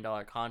 $10 million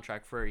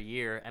contract for a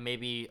year and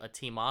maybe a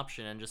team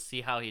option and just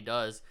see how he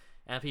does.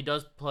 And if he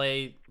does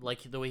play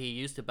the way he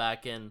used to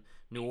back in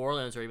New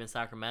Orleans or even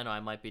Sacramento,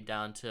 I might be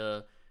down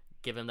to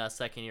give him that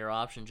second year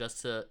option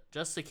just to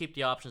keep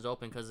the options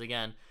open, because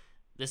again,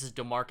 this is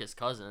DeMarcus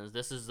Cousins.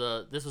 This was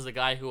a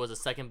guy who was the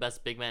second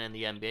best big man in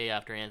the NBA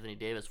after Anthony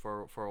Davis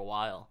for a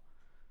while.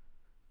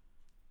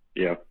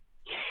 Yeah.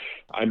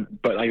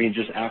 But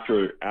just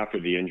after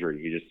the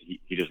injury,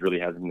 he just really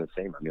hasn't been the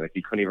same.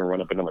 He couldn't even run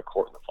up and down the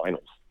court in the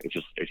finals. It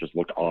just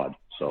looked odd.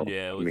 So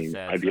yeah, it was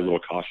sad, I'd be a little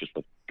cautious,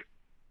 but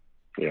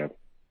yeah.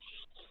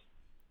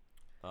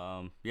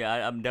 I'm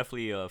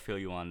definitely feel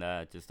you on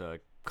that. Just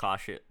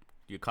caution.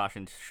 Your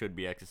caution should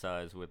be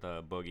exercised with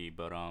Boogie,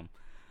 but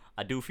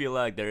I do feel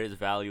like there is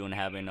value in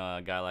having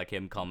a guy like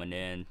him coming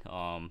in.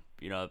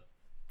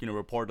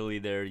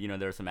 Reportedly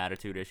there's some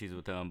attitude issues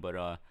with him,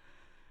 but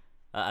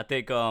I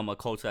think a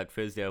coach like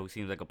Fizdale, who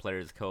seems like a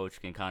player's coach,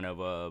 can kind of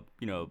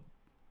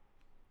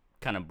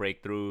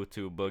break through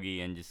to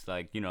Boogie and just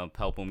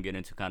help him get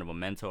into kind of a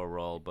mentor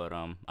role. But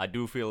I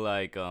do feel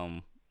like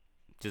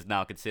just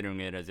now considering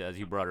it as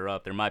you brought it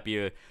up, there might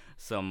be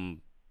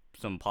some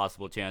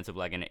possible chance of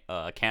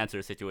a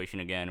cancer situation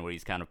again, where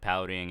he's kind of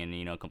pouting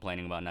and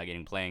complaining about not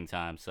getting playing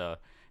time. So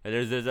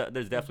there's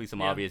definitely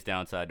some obvious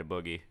downside to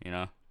Boogie.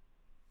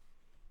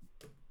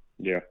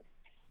 Yeah.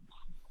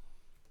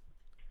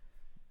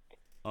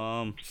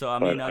 So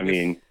I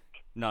guess,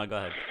 no, go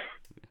ahead.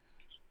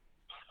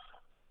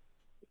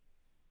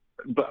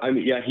 But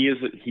he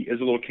is a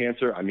little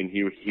cancer.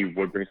 He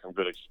would bring some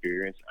good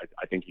experience.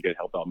 I think he could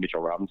help out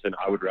Mitchell Robinson.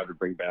 I would rather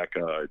bring back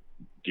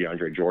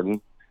DeAndre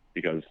Jordan,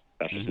 because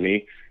that's just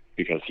me.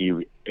 Because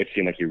it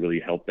seemed like he really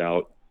helped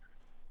out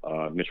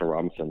Mitchell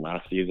Robinson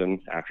last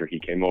season after he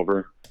came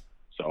over.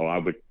 So I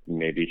would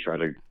maybe try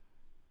to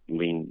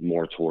lean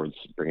more towards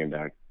bringing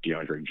back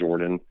DeAndre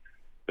Jordan.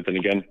 But then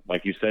again,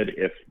 like you said,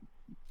 if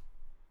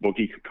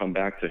Boogie could come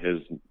back to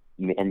his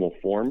normal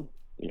form,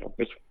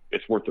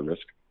 it's worth the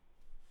risk.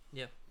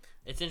 Yeah,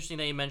 it's interesting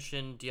that you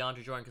mentioned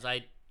DeAndre Jordan, because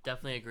I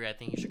definitely agree. I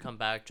think he should come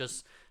back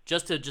just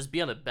to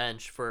be on the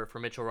bench for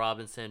Mitchell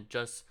Robinson,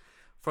 just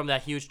from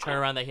that huge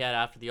turnaround that he had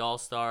after the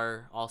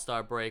All-Star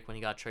break when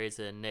he got traded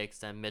to the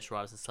Knicks, and Mitch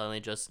Robinson suddenly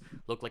just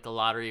looked like a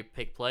lottery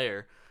pick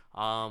player.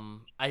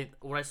 When I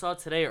saw it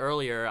today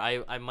earlier,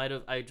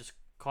 I just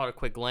caught a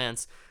quick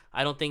glance.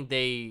 I don't think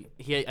I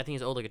think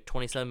he's owed like a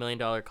 $27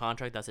 million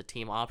contract. That's a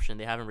team option.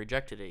 They haven't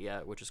rejected it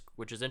yet,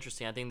 which is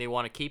interesting. I think they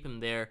want to keep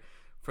him there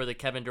for the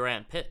Kevin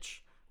Durant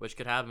pitch, which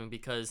could happen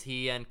because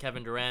he and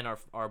Kevin Durant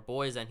are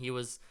boys, and he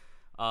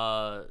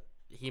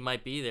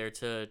might be there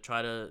to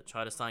try to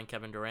sign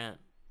Kevin Durant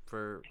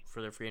for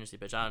their free agency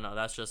pitch. I don't know.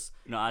 That's just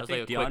I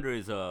think like DeAndre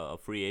is a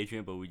free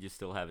agent, but we just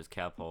still have his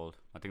cap hold.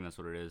 I think that's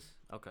what it is.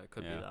 Okay,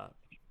 could be that.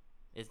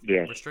 Is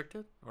it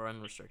restricted or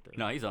unrestricted?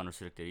 No, he's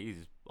unrestricted.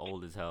 He's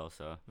old as hell.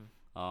 So,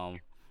 I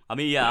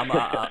mean, yeah,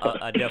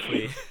 I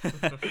definitely,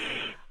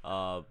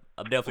 I'm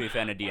definitely a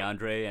fan of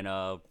DeAndre, and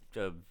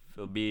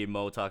me and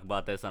Mo talked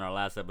about this on our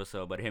last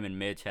episode, but him and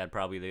Mitch had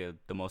probably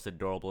the most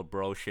adorable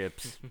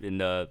bro-ships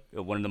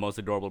one of the most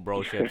adorable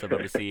bro-ships I've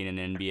ever seen in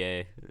the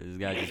NBA. This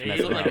guy just he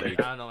looked like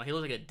I don't know. He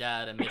looked like a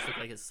dad, and Mitch looked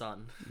like his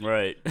son.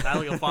 Right. Kind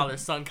of like a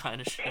father-son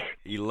kind of shit.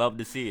 You love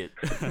to see it.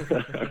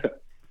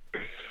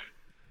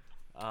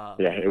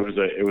 Yeah, it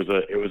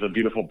was a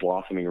beautiful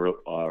blossoming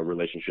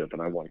relationship, and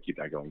I want to keep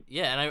that going.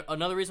 Yeah, and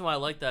another reason why I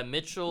like that,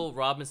 Mitchell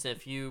Robinson.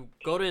 If you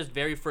go to his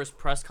very first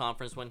press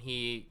conference when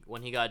he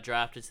got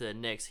drafted to the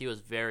Knicks, he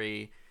was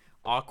very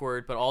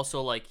awkward, but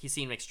also like he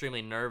seemed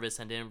extremely nervous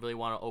and didn't really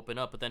want to open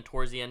up. But then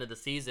towards the end of the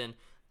season,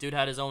 dude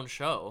had his own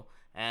show,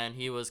 and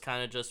he was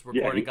kind of just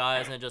recording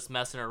guys and just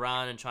messing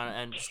around and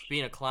just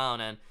being a clown.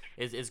 And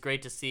it's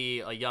great to see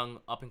a young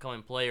up and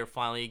coming player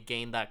finally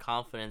gain that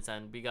confidence,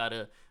 and we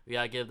gotta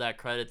give that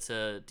credit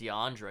to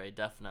DeAndre,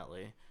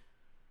 definitely.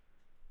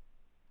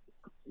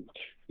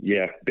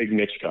 Yeah, big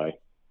Mitch guy.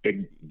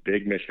 Big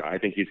Mitch guy. I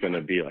think he's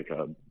gonna be like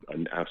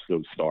an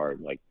absolute star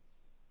in like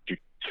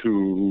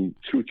 2-3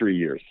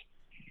 years.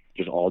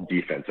 Just all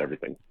defense,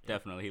 everything.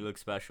 Definitely, he looks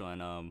special.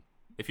 And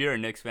if you're a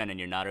Knicks fan and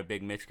you're not a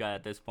big Mitch guy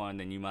at this point,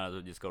 then you might as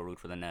well just go root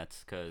for the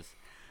Nets, because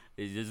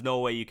there's no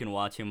way you can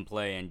watch him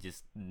play and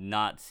just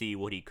not see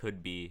what he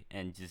could be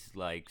and just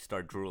like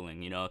start drooling,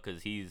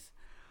 because he's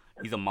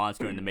a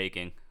monster in the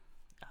making.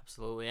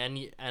 Absolutely,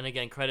 and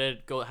again,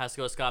 credit has to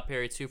go to Scott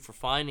Perry too for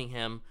finding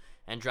him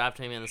and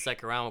drafting him in the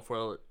second round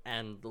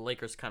and the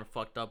Lakers kind of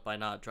fucked up by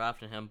not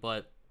drafting him.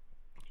 But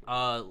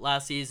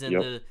last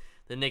season,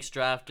 the Knicks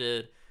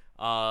drafted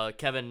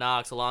Kevin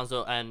Knox,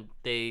 Alonzo, and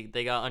they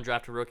got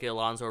undrafted rookie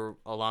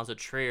Alonzo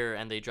Trier,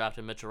 and they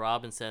drafted Mitchell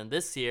Robinson.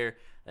 This year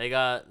they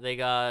got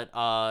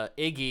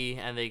Iggy,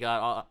 and they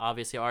got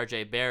obviously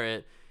RJ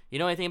Barrett. You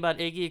know anything about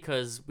Iggy?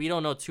 Because we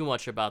don't know too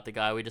much about the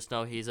guy. We just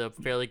know he's a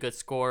fairly good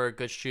scorer,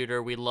 good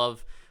shooter. We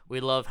love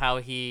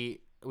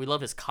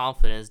his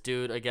confidence,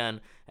 dude.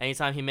 Again,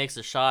 anytime he makes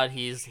a shot,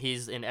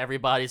 he's in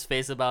everybody's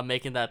face about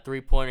making that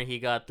 3-pointer. He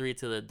got 3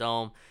 to the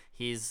dome.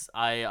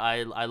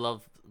 I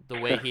love the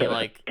way he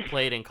like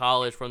played in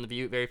college from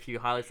the very few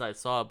highlights I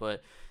saw.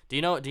 But do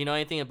you know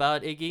anything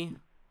about Iggy?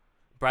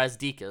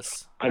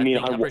 Brazdeikis. I'm pretty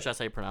sure that's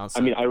how you pronounce it.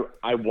 I mean,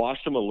 I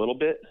watched him a little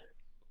bit.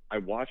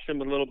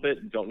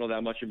 Don't know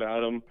that much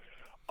about him.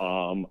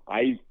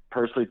 I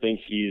personally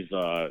think he's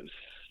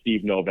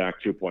Steve Novak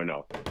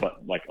 2.0,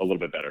 but like a little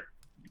bit better.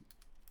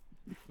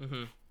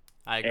 Mm-hmm.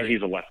 I agree. And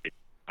he's a lefty.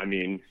 I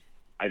mean,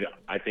 I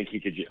think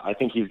he's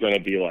going to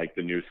be like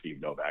the new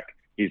Steve Novak.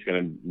 He's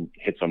going to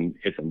hit some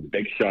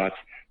big shots.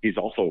 He's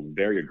also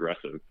very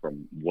aggressive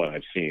from what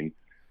I've seen.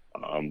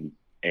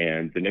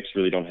 And the Knicks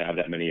really don't have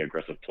that many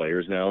aggressive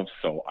players now,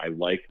 so I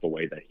like the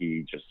way that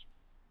he just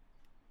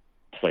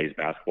plays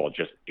basketball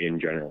just in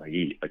general.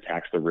 He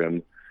attacks the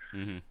rim.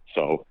 Mm-hmm.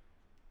 So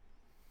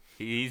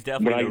he's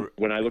definitely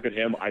when I look at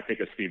him, I think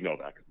of Steve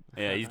Novak.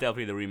 Yeah, he's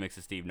definitely the remix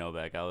of Steve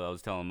Novak. I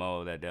was telling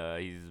Mo that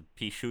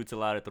he shoots a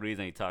lot of threes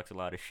and he talks a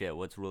lot of shit.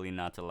 What's really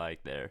not to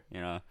like there?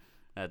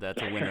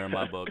 That's a winner in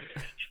my book.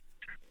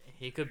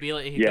 He could be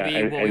what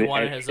we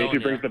want in his own. If he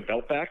brings the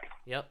belt back.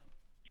 Yep.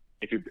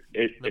 If he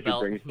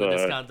brings the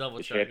discount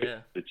double check,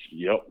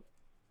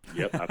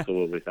 Yep,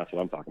 absolutely. That's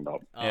what I'm talking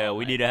about. Yeah,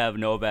 we need to have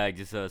Novak.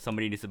 Just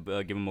somebody needs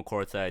to give him a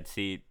courtside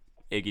seat.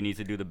 Iggy needs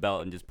to do the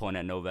belt and just point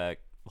at Novak.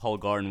 Whole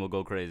garden will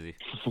go crazy.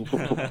 Wow.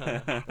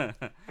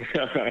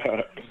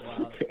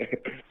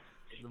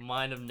 The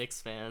mind of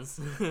Knicks fans.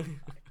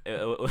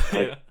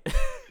 I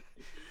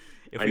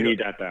need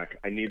that back.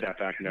 I need that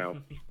back now.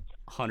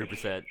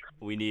 100%.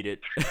 We need it.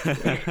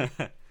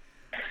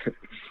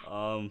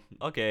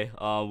 Okay.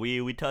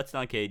 We touched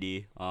on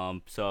KD.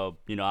 So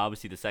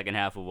obviously the second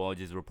half of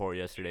Woj's report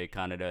yesterday,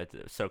 kind of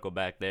to circle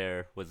back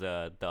there, was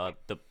the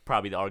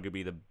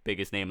arguably the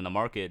biggest name in the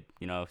market.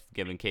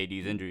 Given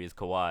KD's injury, is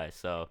Kawhi.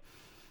 So.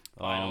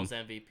 Finals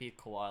MVP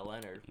Kawhi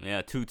Leonard.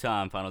 Yeah,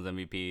 2-time Finals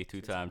MVP,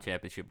 2-time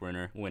championship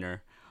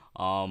winner.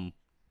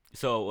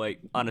 So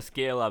like on a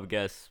scale, I would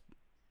guess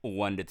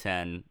 1 to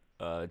 10.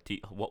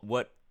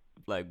 What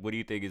do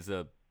you think is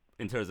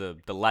in terms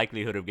of the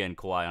likelihood of getting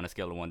Kawhi on a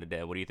scale of 1 to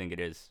 10? What do you think it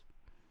is?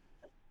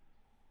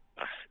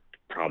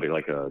 probably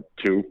like a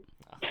 2.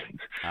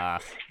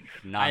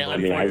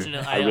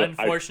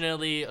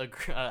 Unfortunately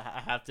agree,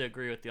 I have to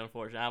agree with you.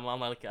 Unfortunately, I'm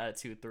like at a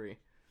 2-3.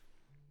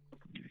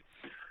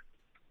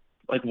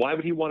 Like, why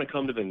would he want to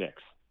come to the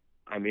Knicks?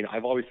 I mean,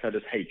 I've always said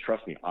this. Hey,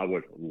 trust me, I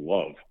would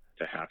love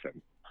to have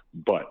him,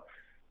 but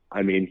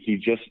I mean, he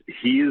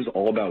is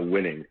all about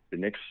winning. The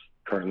Knicks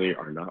currently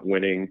are not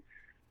winning.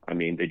 I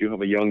mean, they do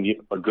have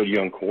a good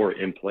young core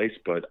in place,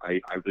 but I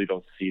really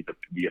don't see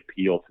the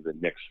appeal to the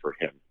Knicks for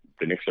him.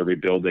 The Knicks are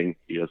rebuilding.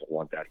 He doesn't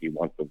want that. He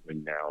wants to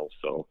win now.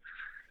 So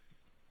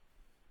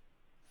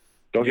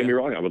don't get me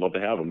wrong. I would love to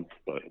have him,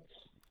 but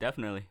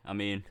definitely. I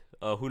mean,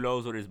 who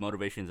knows what his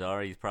motivations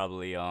are? He's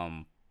probably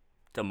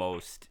the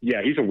most.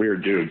 Yeah, he's a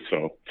weird dude.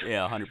 So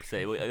yeah,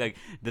 100%. Like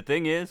the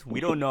thing is, we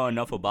don't know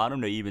enough about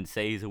him to even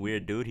say he's a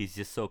weird dude. He's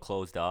just so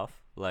closed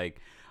off. Like,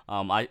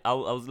 I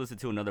was listening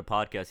to another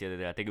podcast the other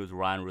day. I think it was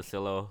Ryan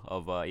Russillo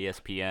of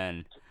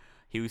ESPN.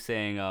 He was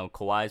saying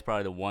Kawhi is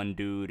probably the one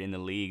dude in the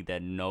league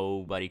that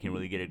nobody can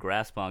really get a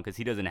grasp on because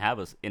he doesn't have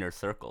an inner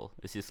circle.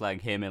 It's just like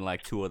him and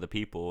like 2 other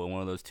people, and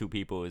one of those 2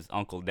 people is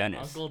Uncle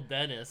Dennis. Uncle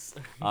Dennis.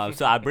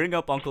 So I bring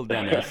up Uncle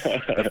Dennis,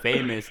 the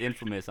famous,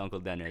 infamous Uncle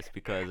Dennis,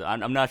 because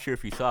I'm not sure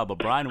if you saw, but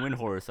Brian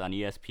Windhorst on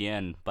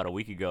ESPN about a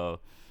week ago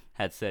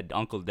had said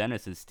Uncle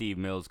Dennis and Steve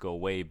Mills go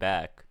way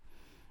back.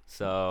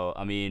 So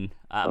I mean,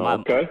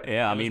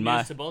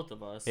 News to both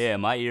of us. Yeah,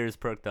 my ears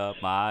perked up,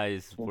 my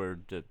eyes were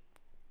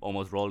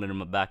almost rolling in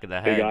the back of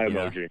the head. Big eye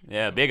emoji.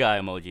 Yeah, big eye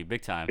emoji,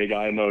 big time. Big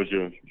eye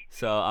emoji.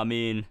 So I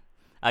mean,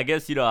 I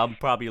guess I'm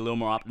probably a little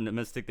more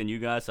optimistic than you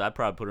guys, so I'd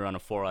probably put it on a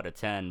 4 out of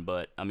 10.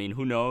 But I mean,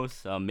 who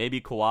knows? Maybe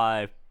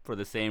Kawhi, for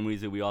the same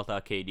reason we all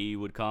thought KD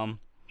would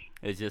come,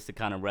 is just to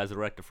kind of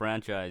resurrect the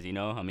franchise.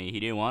 I mean, he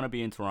didn't want to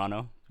be in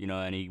Toronto,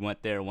 and he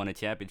went there, won a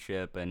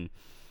championship, and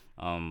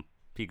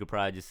he could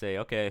probably just say,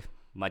 okay,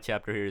 my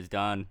chapter here is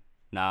done.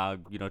 Now,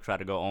 try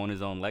to go own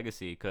his own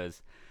legacy.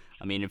 Because,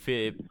 I mean, if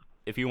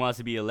he wants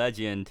to be a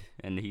legend,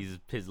 and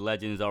his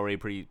legend is already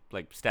pretty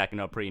stacking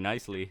up pretty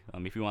nicely.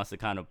 If he wants to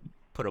kind of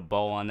put a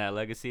bow on that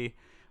legacy,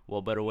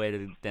 well, better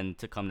way than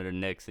to come to the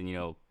Knicks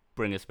and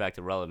bring us back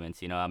to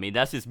relevance. I mean,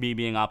 that's just me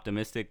being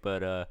optimistic,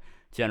 but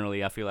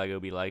generally I feel like it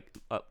would be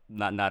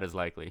not as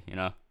likely.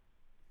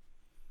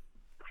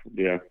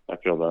 Yeah, I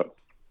feel that.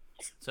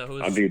 So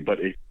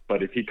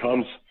but if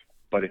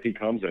he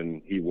comes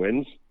and he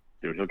wins,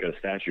 dude, he'll get a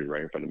statue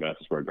right in front of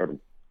Madison Square Garden.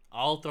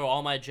 I'll throw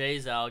all my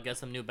J's out, get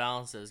some New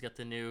Balances, get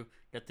the new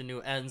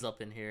ends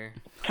up in here.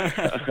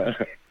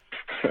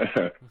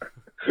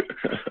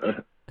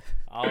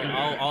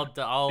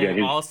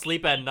 I'll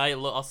sleep at night.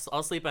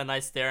 I'll sleep at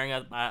night staring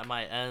at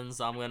my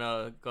ends. I'm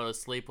gonna go to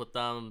sleep with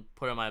them,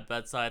 put it on my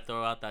bedside,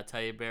 throw out that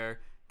teddy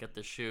bear, get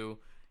the shoe,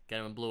 get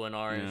them in blue and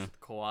orange,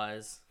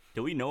 Kawhi's.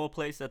 Do we know a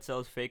place that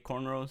sells fake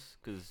cornrows?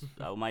 Because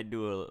I might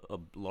do a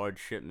large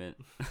shipment.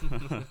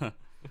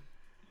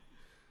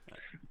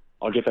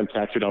 I'll get them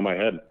tattooed on my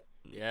head.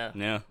 Yeah.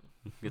 Yeah.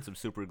 Get some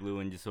super glue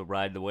and just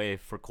ride the wave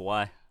for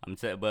Kawhi. I'm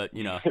saying, but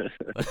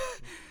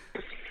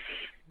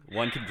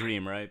one could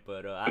dream, right?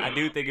 But I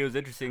do think it was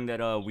interesting that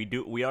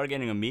we are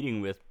getting a meeting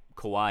with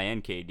Kawhi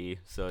and KD.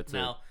 So it's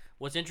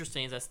what's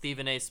interesting is that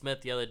Stephen A.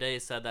 Smith the other day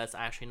said that's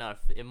actually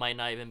not. It might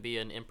not even be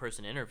an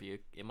in-person interview.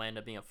 It might end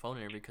up being a phone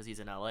interview because he's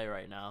in LA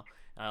right now.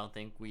 I don't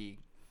think we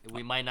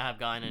might not have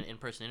gotten an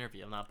in-person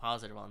interview. I'm not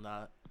positive on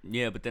that.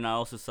 Yeah, but then I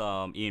also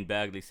saw Ian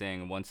Bagley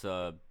saying once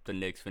the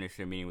Knicks finish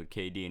their meeting with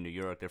KD in New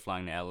York, they're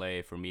flying to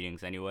LA for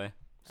meetings anyway.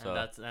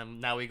 So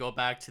and now we go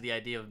back to the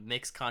idea of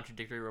mixed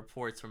contradictory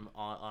reports from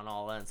on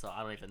all ends. So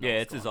I don't even know. Yeah,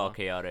 it's just all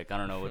chaotic. I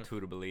don't know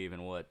who to believe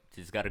and what.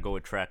 Just got to go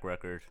with track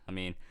record. I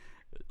mean,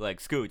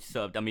 Scoooch.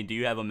 So I mean, do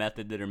you have a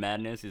method to their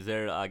madness? Is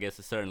there, I guess,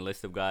 a certain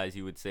list of guys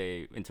you would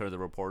say in terms of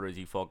reporters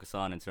you focus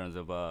on in terms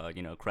of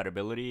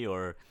credibility,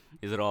 or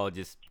is it all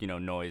just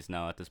noise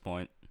now at this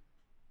point?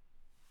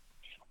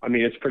 I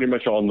mean, it's pretty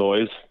much all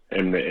noise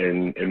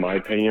in my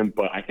opinion,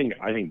 but I think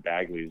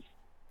Bagley's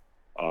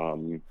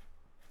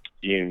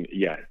Ian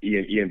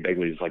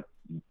Bagley's like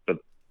the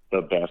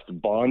best.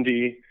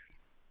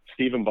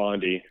 Stephen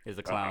Bondy is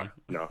a clown.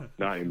 No,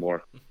 not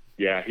anymore.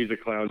 Yeah, he's a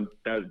clown.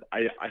 I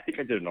think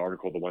I did an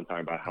article the one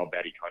time about how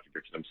bad he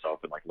contradicted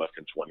himself in like less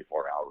than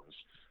 24 hours.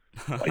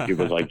 Like he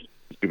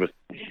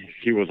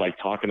was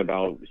talking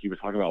about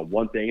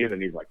one thing and then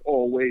he's like,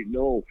 oh wait,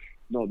 no,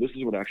 this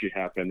is what actually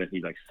happened. And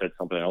he said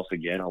something else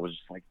again. I was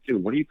just like,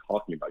 dude, what are you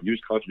talking about? You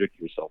just contradicted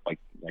yourself like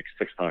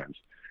 6 times.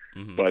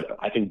 Mm-hmm. But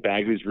I think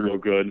Bagley's real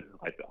good.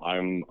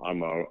 I'm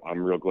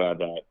real glad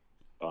that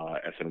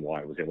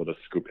SNY was able to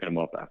scoop him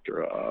up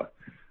after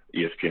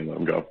ESPN let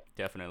him go.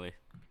 Definitely.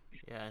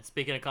 Yeah, and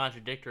speaking of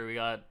contradictory, we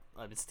got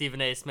Stephen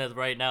A. Smith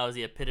right now is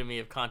the epitome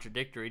of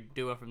contradictory,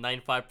 doing from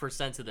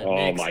 95% to the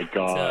Knicks. Oh my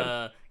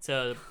God.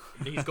 To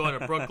he's going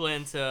to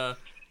Brooklyn to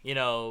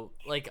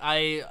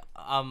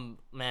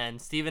man,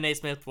 Stephen A.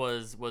 Smith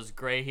was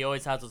great. He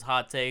always has those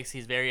hot takes.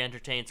 He's very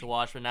entertaining to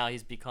watch, but now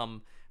he's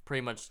become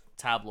pretty much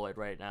tabloid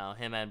right now.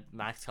 Him and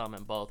Max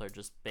Kellerman both are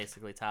just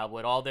basically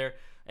tabloid. All their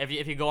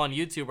if you go on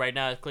YouTube right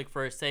now, click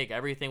First Take,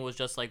 everything was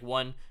just like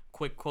one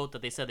quick quote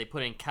that they said they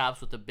put in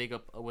caps with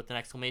with an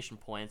exclamation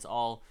point.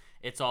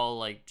 It's all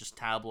like just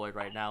tabloid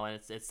right now, and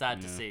it's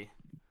sad to see.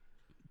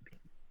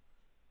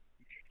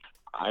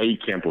 I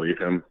can't believe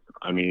him.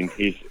 I mean,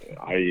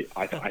 I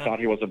thought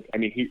he was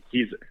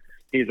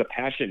he's a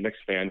passionate Knicks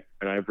fan,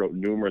 and I've wrote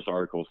numerous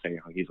articles saying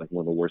how he's like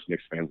one of the worst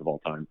Knicks fans of all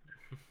time.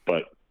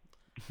 But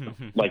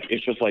like,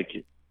 it's just like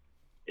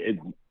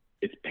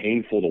it's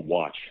painful to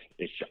watch.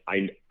 It's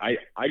I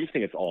just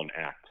think it's all an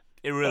act.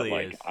 It really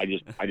is. I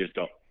just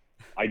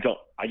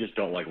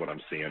don't like what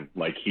I'm seeing.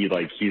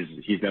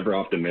 He's never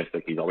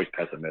optimistic. He's always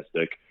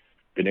pessimistic.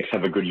 The Knicks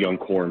have a good young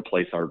core in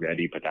place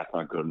already, but that's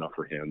not good enough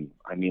for him.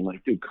 I mean,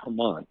 dude, come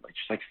on.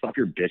 Stop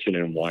your bitching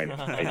and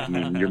whining. I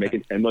mean, you're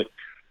making $10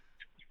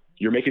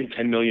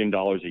 million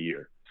a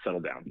year. Settle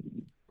down.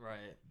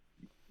 Right.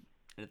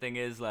 The thing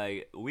is,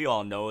 we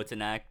all know it's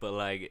an act,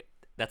 but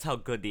that's how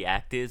good the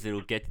act is.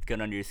 It'll get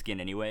under your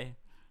skin anyway.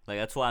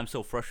 That's why I'm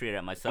so frustrated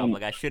at myself.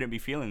 I shouldn't be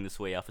feeling this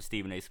way off of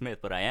Stephen A. Smith,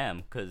 but I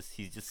am, because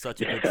he's just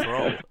such a good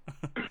troll.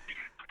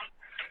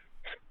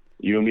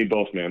 You and me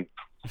both, man.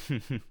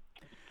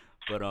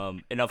 But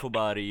enough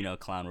about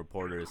clown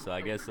reporters. So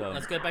I guess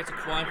let's get back to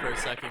Kawhi for a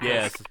second.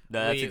 Yes,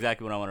 that's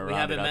exactly what I want to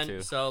round it out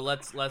to. So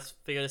let's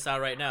figure this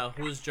out right now.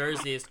 Whose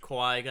jersey is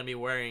Kawhi gonna be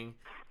wearing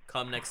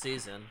come next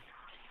season?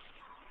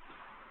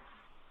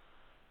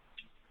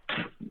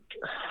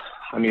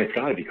 I mean, it's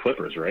got to be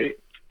Clippers, right?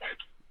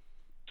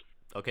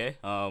 Okay.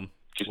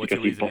 What's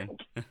your reasoning?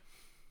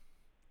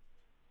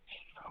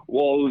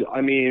 Well,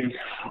 I mean,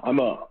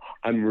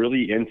 I'm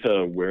really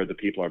into where the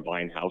people are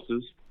buying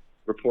houses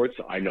reports.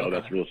 I know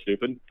that's real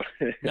stupid.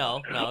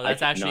 No,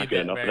 that's actually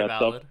very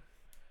valid.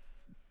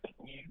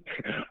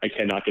 I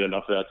cannot get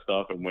enough of that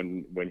stuff. And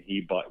when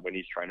he's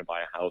trying to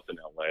buy a house in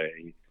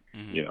LA,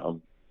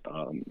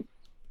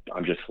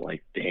 I'm just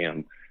like,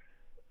 damn.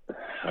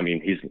 I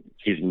mean,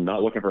 he's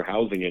not looking for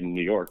housing in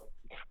New York.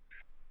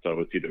 So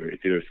it's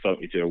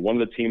either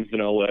one of the teams in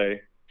LA,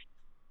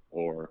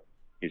 or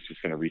he's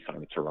just gonna re-sign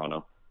with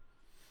Toronto.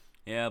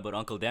 Yeah, but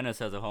Uncle Dennis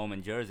has a home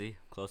in Jersey,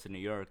 close to New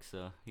York,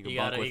 so you can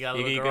bunk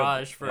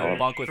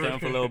with him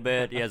for a little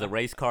bit. He has a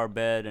race car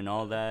bed and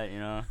all that,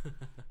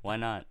 Why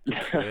not?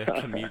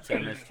 Commute to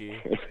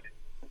MSG.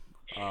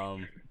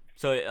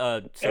 So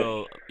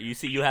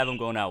you have him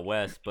going out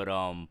west, but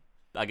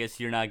I guess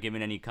you're not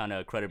giving any kind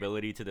of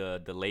credibility to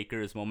the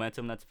Lakers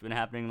momentum that's been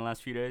happening in the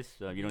last few days.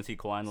 So you don't see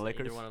Kawhi in the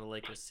Lakers? Either one of the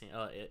Lakers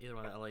either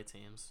one of the LA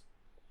teams.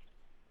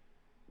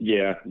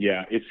 Yeah,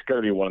 it's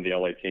gonna be one of the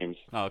LA teams.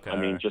 Oh, okay. I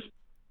mean, just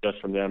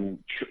from them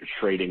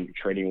trading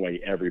away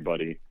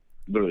everybody.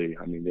 Literally,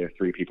 I mean, they have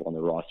 3 people on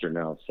the roster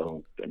now,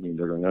 so I mean,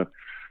 they're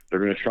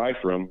gonna try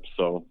for him.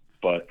 So,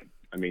 but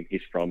I mean,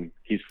 he's from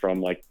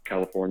like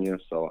California,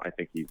 so I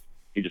think he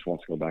just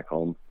wants to go back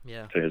home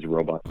to his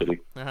robot city.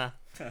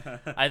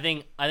 I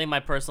think my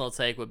personal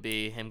take would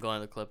be him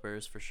going to the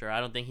Clippers for sure. I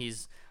don't think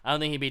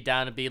he'd be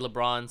down to be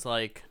LeBron's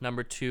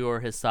number 2 or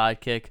his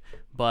sidekick,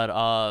 but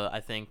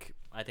I think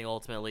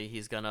ultimately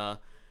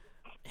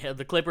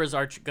the Clippers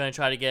are going to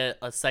try to get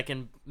a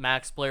second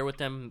max player with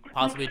them,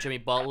 possibly Jimmy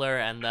Butler,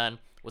 and then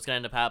what's going to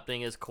end up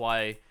happening is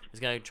Kawhi is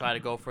going to try to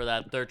go for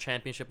that third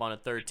championship on a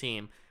third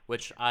team,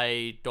 which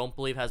I don't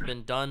believe has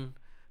been done.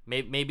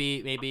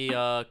 Maybe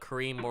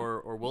Kareem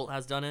or Wilt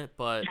has done it,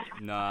 but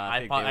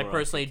I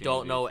personally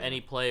don't know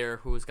any player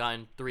who's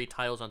gotten 3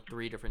 titles on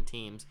 3 different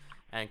teams.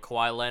 And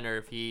Kawhi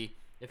Leonard, if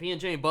he and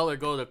Jimmy Butler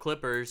go to the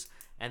Clippers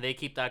and they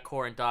keep that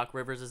core and Doc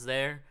Rivers is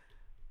there,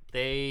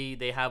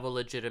 they have a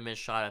legitimate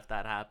shot if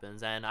that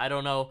happens. And I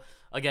don't know.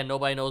 Again,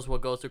 nobody knows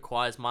what goes through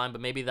Kawhi's mind,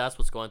 but maybe that's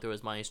what's going through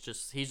his mind.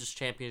 He's just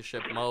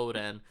championship mode,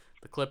 and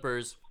the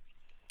Clippers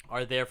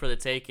are there for the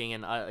taking.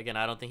 And I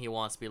don't think he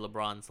wants to be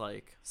LeBron's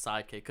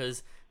sidekick,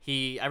 because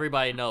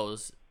everybody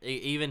knows,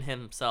 even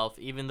himself,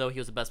 even though he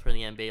was the best player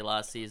in the NBA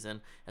last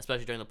season,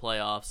 especially during the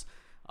playoffs.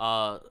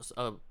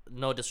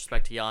 No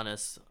disrespect to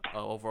Giannis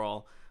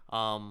overall,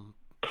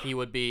 he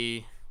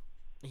wouldn't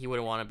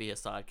want to be a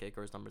sidekick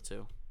or his number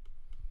 2.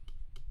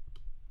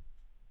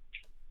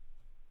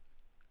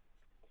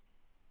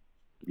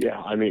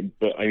 Yeah, and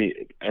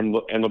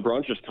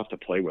LeBron's just tough to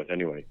play with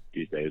anyway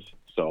these days.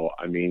 So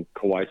I mean,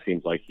 Kawhi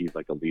seems like he's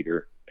like a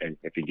leader, and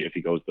if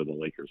he goes to the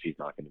Lakers, he's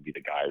not going to be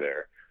the guy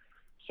there.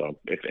 So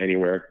if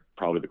anywhere,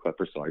 probably the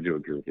Clippers. So I do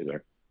agree with you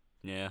there.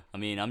 Yeah, I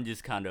mean, I'm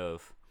just kind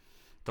of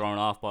thrown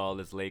off by all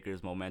this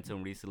Lakers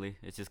momentum recently.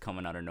 It's just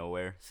coming out of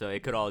nowhere. So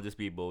it could all just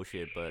be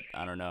bullshit, but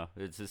I don't know.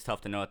 It's just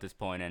tough to know at this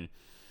point. And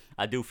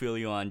I do feel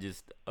you on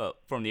just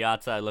from the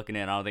outside looking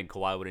in. I don't think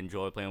Kawhi would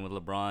enjoy playing with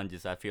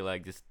LeBron. I feel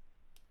like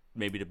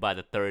maybe by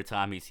the third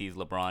time he sees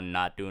LeBron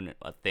not doing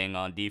a thing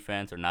on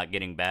defense, or not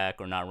getting back,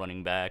 or not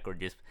running back, or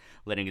just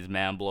letting his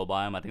man blow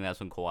by him, I think that's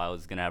when Kawhi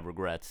is going to have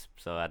regrets.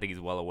 So I think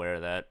he's well aware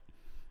of that.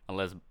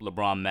 Unless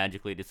LeBron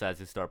magically decides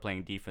to start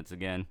playing defense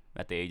again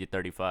at the age of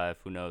 35,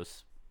 who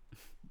knows?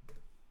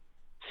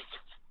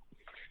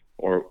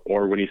 Or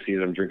when he sees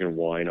him drinking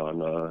wine on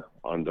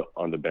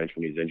the bench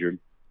when he's injured.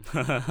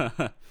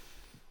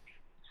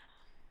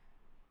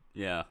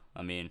 Yeah,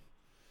 I mean,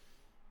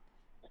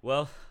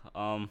 well,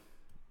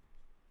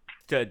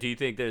 Do you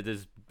think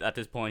there's at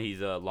this point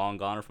he's a long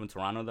goner from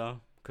Toronto though?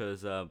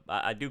 Because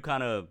I do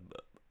kind of,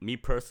 me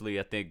personally,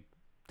 I think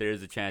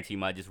there's a chance he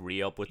might just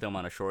re-up with them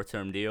on a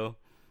short-term deal.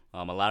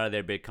 A lot of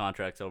their big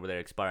contracts over there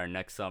expire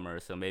next summer,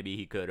 so maybe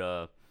he could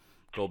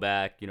go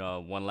back,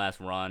 one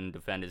last run,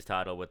 defend his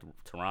title with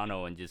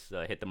Toronto, and just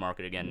hit the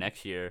market again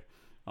next year.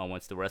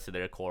 Once the rest of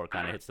their core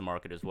kind of hits the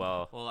market as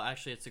well. Well,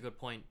 actually, it's a good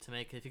point to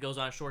make. If he goes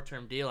on a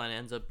short-term deal and it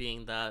ends up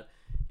being that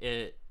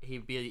he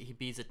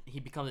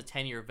becomes a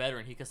 10-year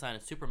veteran, he could sign a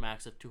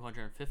supermax of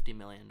 $250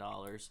 million,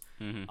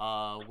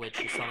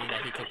 which is something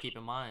that he could keep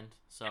in mind.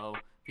 So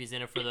if he's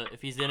in it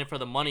for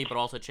the money, but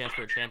also a chance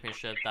for a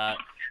championship, that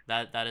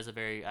is a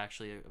very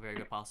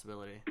good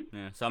possibility.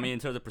 Yeah. So I mean, in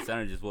terms of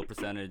percentages, what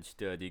percentage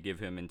do you give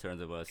him in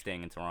terms of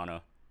staying in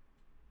Toronto?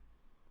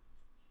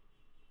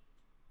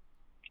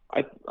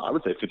 I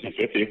would say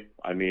 50-50.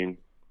 I mean,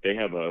 they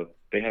have a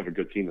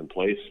good team in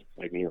place.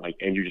 And you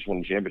just won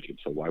a championship,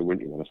 so why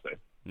wouldn't you want to stay?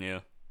 Yeah.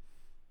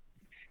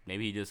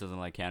 Maybe he just doesn't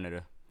like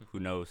Canada. Who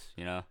knows?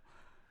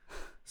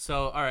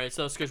 So all right,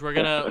 so Scoooch, we're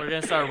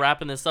gonna start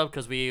wrapping this up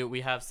because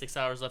we have 6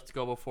 hours left to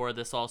go before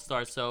this all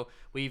starts. So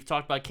we've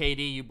talked about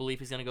KD. You believe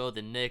he's gonna go to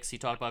the Knicks. You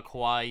talked about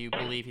Kawhi. You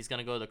believe he's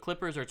gonna go to the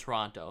Clippers or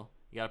Toronto.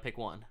 You gotta pick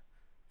one.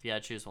 If you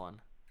had to choose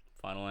one.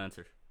 Final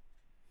answer.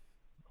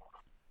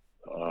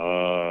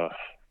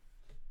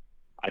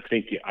 I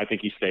think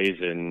he stays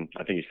in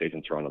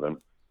Toronto then.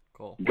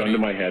 Cool. Gun to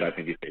my head, I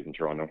think he stays in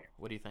Toronto.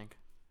 What do you think?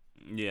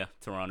 Yeah,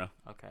 Toronto.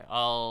 Okay.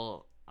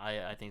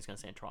 I think he's gonna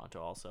stay in Toronto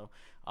also.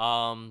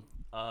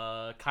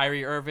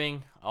 Kyrie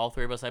Irving. All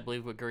three of us, I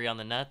believe, would agree on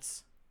the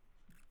Nets.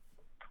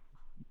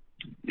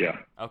 Yeah.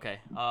 Okay.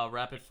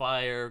 Rapid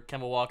fire.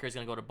 Kemba Walker is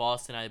gonna go to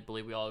Boston. I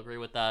believe we all agree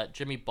with that.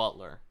 Jimmy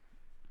Butler.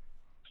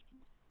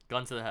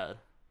 Gun to the head.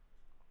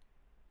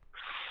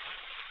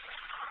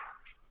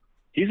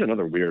 He's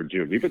another weird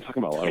dude. We've been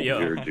talking about a lot of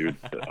weird dudes.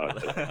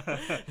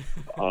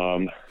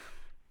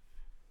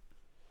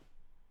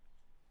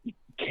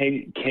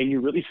 Can you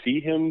really see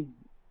him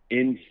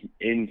in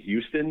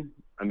Houston?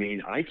 I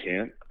mean, I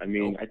can't. I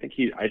mean, nope. I think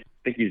he's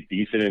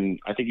decent in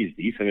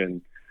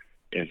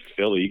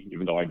Philly,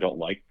 even though I don't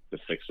like the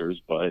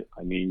Sixers. But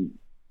I mean,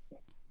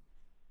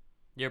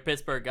 you're a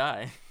Pittsburgh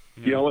guy.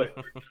 You know what?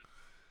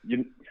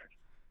 you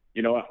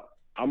know what?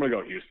 I'm gonna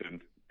go Houston,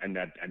 and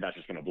that's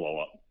just gonna blow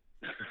up.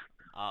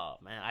 Oh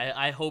man,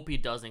 I hope he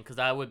doesn't, because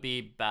that would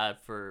be bad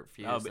for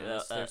Houston.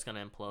 They're just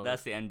gonna implode.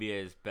 That's the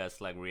NBA's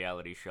best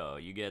reality show.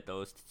 You get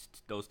those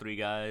three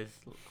guys,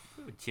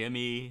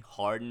 Jimmy,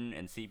 Harden,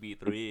 and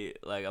CP3.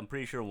 I'm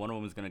pretty sure one of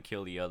them is gonna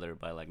kill the other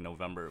by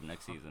November of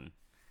next season.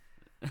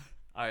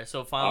 All right,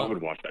 so final. I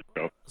would watch that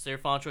show. So your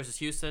final choice is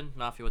Houston.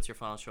 Nafi, what's your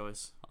final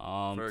choice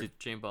for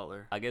Jimmy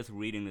Butler? I guess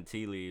reading the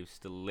tea leaves,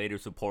 the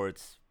latest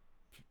reports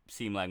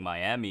seem like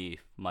Miami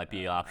might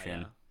be an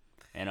option. Yeah.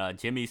 And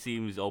Jimmy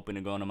seems open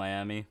to going to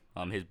Miami.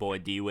 His boy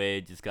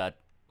D-Wade just got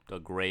a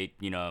great,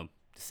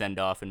 send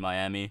off in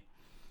Miami.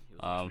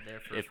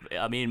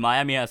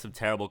 Miami has some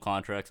terrible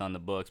contracts on the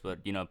books,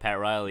 but Pat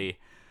Riley,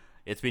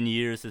 it's been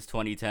years since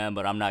 2010,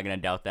 but I'm not gonna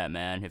doubt that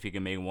man if he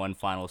can make one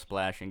final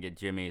splash and get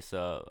Jimmy.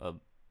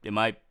 So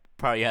it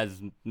probably has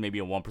maybe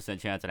a 1%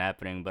 chance of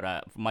happening,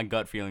 but my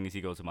gut feeling is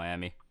he goes to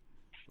Miami.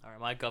 All right,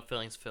 my gut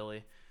feeling is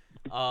Philly.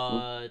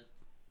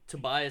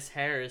 Tobias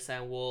Harris,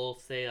 and we'll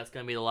say that's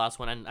going to be the last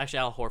one. And actually,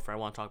 Al Horford. I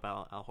want to talk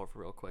about Al Horford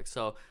real quick.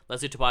 So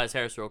let's do Tobias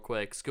Harris real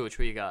quick. Scoooch,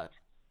 who you got?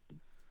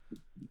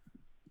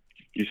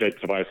 You said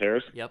Tobias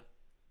Harris? Yep.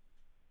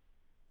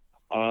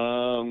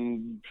 I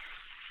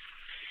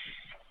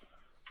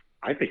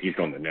think he's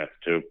going to the Nets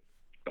too.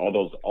 All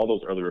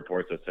those early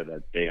reports that said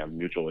that they have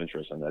mutual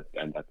interest and that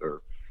they're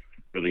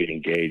really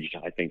engaged.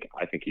 I think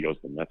he goes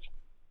to the Nets.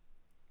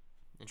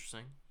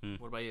 Interesting.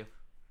 What about you?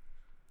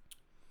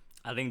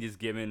 I think just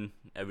given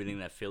everything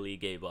that Philly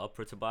gave up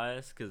for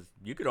Tobias, because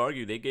you could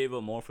argue they gave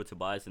up more for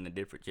Tobias than they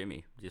did for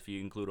Jimmy, if you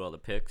include all the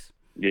picks.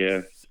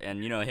 Yeah.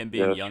 And, him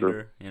being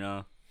younger,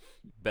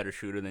 better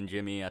shooter than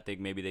Jimmy, I think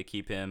maybe they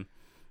keep him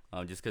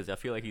just because I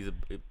feel like he's,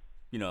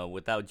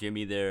 without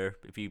Jimmy there,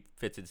 if he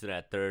fits into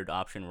that third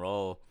option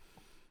role,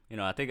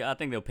 I think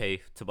they'll pay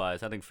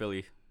Tobias. I think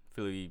Philly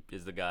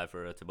is the guy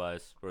for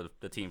Tobias, or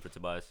the team for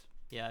Tobias.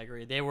 Yeah, I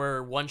agree. They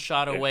were one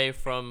shot away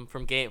from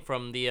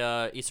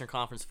the Eastern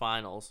Conference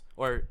Finals,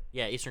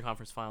 Eastern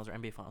Conference Finals or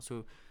NBA Finals.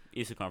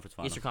 Eastern Conference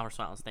Finals. Eastern Conference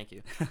Finals. Thank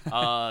you.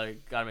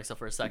 Got mixed up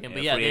for a second,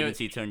 but yeah, free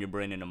agency turn your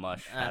brain into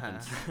mush.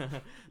 Happens.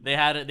 They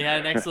had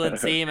an excellent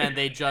team, and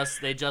they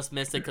just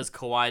missed it because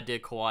Kawhi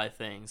did Kawhi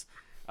things.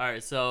 All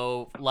right,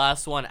 so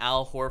last one,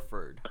 Al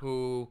Horford,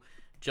 who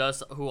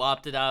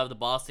opted out of the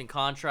Boston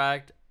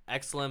contract.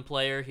 Excellent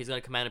player. He's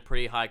going to command a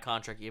pretty high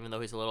contract, even though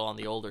he's a little on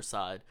the older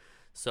side.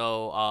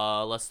 So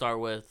let's start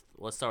with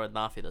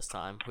Nafi this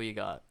time. Who you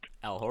got?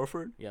 Al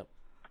Horford? Yep.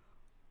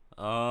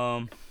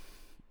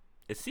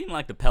 It seemed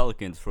like the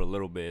Pelicans for a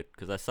little bit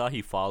because I saw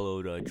he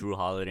followed Drew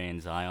Holiday and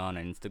Zion on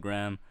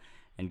Instagram,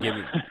 And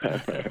given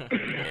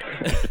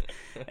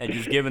and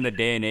just given the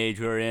day and age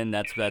we're in,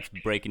 that's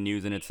breaking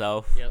news in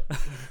itself. Yep.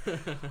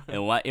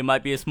 And it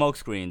might be a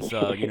smokescreen.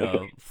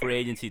 So free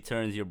agency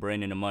turns your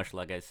brain into mush,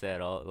 like I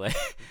said.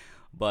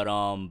 But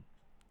I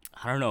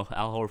don't know,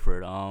 Al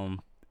Horford.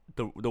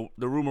 The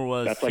rumor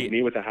was That's like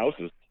me with the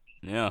houses.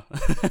 Yeah.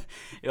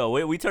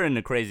 We turn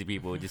into crazy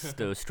people, just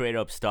straight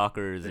up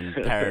stalkers and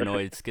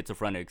paranoid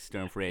schizophrenics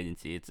during free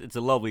agency. It's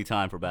a lovely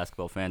time for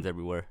basketball fans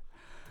everywhere.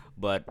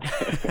 But with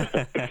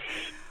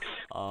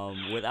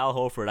Al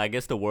Horford, I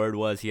guess the word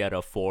was he had a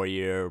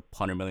 4-year,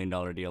 $100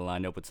 million deal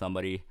lined up with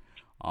somebody.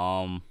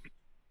 I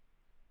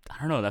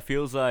don't know. That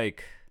feels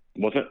like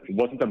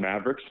Wasn't the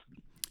Mavericks?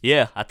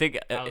 Yeah, I think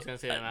I was gonna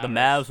say the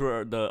Mavs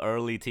were the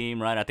early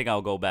team, right? I think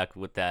I'll go back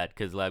with that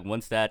because like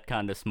once that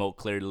kind of smoke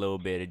cleared a little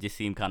bit, it just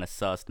seemed kind of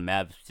sus. The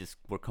Mavs just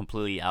were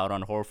completely out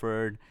on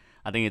Horford.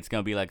 I think it's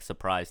gonna be like a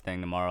surprise thing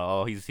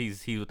tomorrow. Oh, he's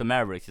with the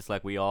Mavericks, just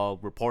like we all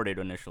reported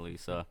initially.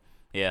 So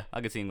yeah,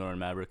 I could see him going to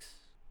Mavericks.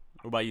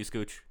 What about you,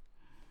 Scoooch?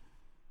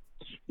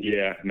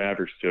 Yeah,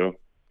 Mavericks too.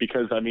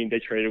 Because they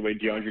traded away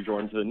DeAndre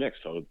Jordan to the Knicks,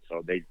 so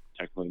they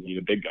technically need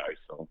a big guy.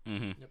 So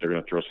they're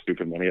gonna throw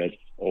stupid money at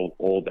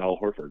old Al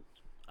Horford.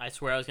 I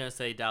swear I was gonna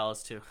say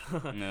Dallas too,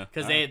 Yeah.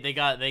 because they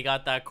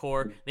got that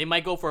core. They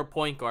might go for a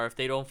point guard if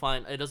they don't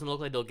find. It doesn't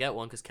look like they'll get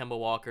one because Kemba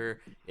Walker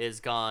is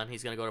gone.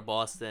 He's gonna go to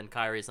Boston.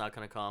 Kyrie's not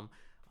gonna come.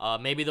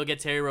 Maybe they'll get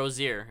Terry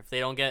Rozier if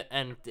they don't get,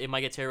 and they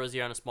might get Terry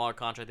Rozier on a smaller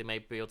contract. They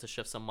might be able to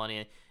shift some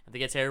money. If they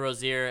get Terry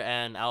Rozier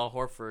and Al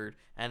Horford,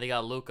 and they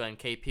got Luka and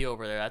KP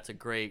over there, that's a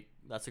great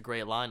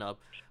lineup.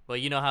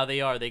 But you know how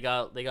they are. They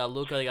got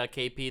Luka, they got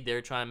KP.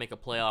 They're trying to make a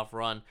playoff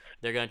run.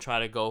 They're gonna try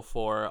to go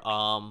for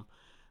Al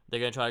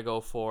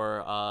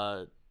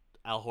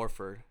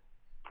Horford.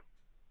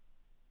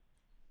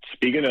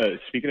 Speaking of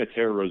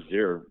Terry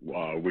Rozier,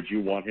 would you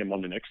want him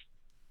on the Knicks?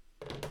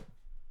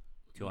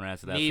 Do you want to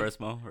answer that first,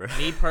 Mo?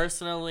 Me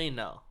personally,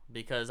 no,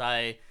 because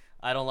I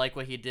don't like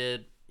what he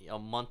did a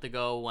month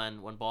ago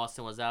when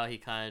Boston was out. He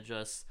kind of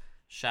just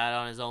shat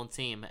on his own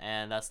team,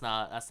 and that's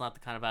not the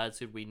kind of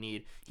attitude we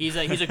need. He's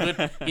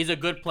a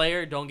good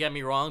player. Don't get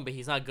me wrong, but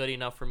he's not good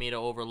enough for me to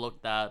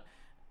overlook that.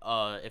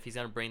 If he's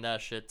gonna bring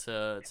that shit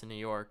to New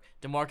York,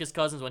 DeMarcus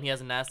Cousins, when he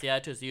has a nasty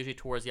attitude, is usually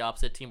towards the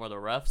opposite team or the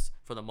refs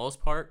for the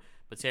most part.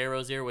 But Terry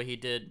Rozier, what he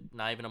did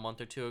not even a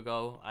month or two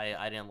ago,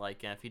 I didn't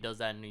like it. If he does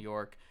that in New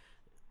York,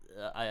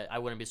 I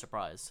wouldn't be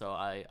surprised. So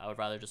I would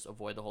rather just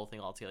avoid the whole thing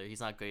altogether. He's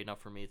not good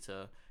enough for me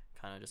to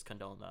kind of just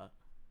condone that.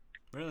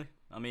 Really?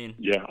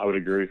 Yeah, I would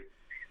agree.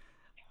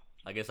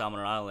 I guess I'm on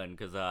an island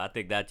because I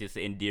think that just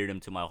endeared him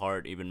to my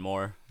heart even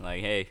more.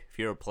 Like, hey, if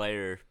you're a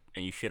player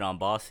and you shit on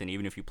Boston,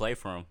 even if you play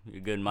for him,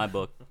 you're good in my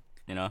book.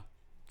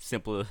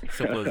 Simple as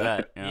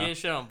that. He didn't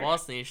shit on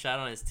Boston. He shot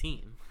on his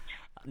team.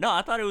 No,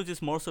 I thought it was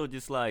just more so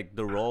just like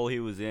the role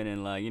he was in,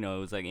 and like it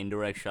was like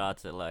indirect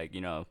shots at like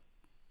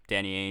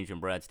Danny Ainge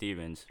and Brad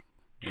Stevens.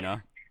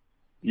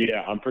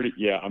 Yeah, I'm pretty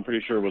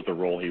sure it was the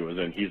role he was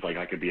in. He's like,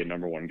 I could be a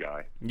number one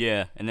guy.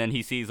 Yeah, and then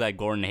he sees like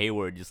Gordon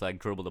Hayward just like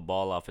dribble the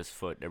ball off his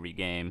foot every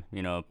game.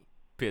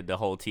 The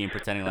whole team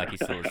pretending like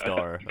he's still a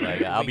star.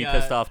 Like I'll be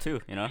pissed off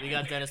too. We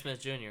got Dennis Smith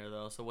Jr.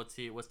 though. So what's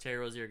Terry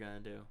Rozier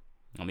gonna do?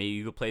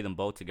 You could play them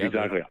both together.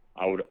 Exactly.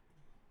 I would.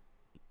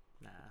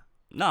 Nah.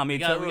 No, we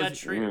got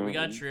Trier. We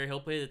got Trier. He'll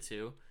play the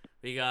 2.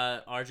 We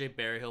got RJ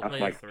Barry. He'll play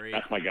the 3.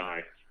 That's my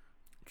guy.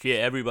 Yeah,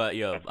 everybody,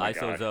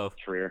 ISO Zoe.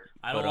 Trier.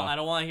 I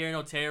don't want to hear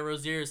no Terry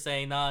Rozier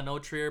saying no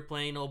Trier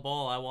playing no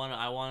ball. I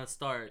want to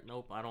start.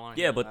 Nope, I don't want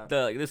to. Yeah, but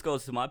this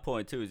goes to my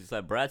point too. It's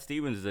like Brad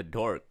Stevens is a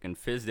dork and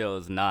Fizdale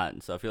is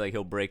not. So I feel like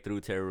he'll break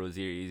through Terry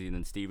Rozier easier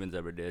than Stevens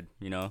ever did.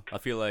 I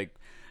feel like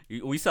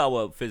we saw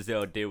what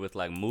Fizdale did with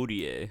like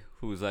Moutier,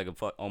 who's like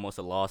almost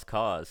a lost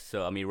cause.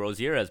 So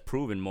Rozier has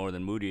proven more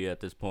than Moutier at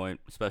this point,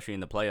 especially in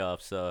the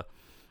playoffs. So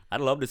I'd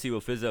love to see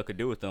what Fizdale could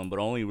do with them, but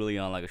only really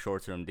on like a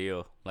short-term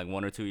deal, like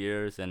 1 or 2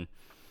 years. And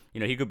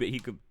he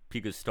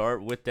could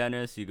start with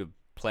Dennis. You could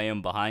play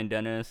him behind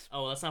Dennis.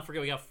 Oh, let's not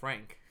forget we got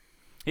Frank.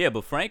 Yeah,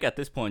 but Frank at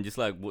this point, just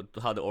like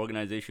how the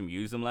organization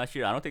used him last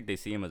year, I don't think they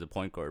see him as a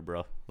point guard,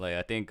 bro. Like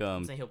I think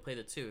I'm saying he'll play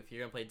the 2. If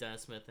you're gonna play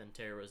Dennis Smith and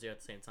Terry Rozier at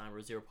the same time,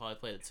 Rozier will probably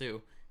play the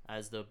 2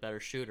 as the better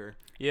shooter.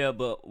 Yeah,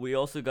 but we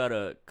also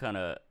gotta kind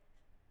of.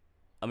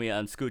 On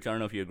Scoooch, I don't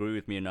know if you agree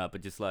with me or not,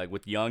 but just like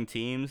with young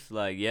teams,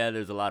 like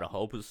there's a lot of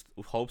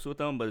hopes with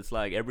them, but it's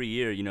like every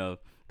year,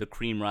 the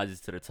cream rises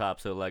to the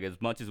top. So like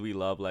as much as we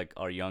love like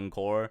our young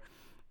core,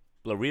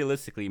 but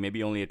realistically,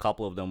 maybe only a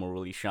couple of them will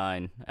really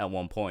shine at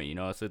one point,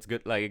 So it's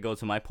good. Like it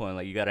goes to my point,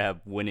 like you gotta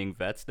have winning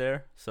vets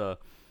there. So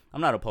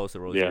I'm not opposed to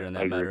Rozier in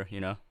that matter,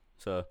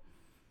 So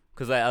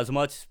because like, as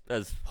much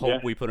as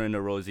hope we put into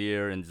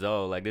Rozier and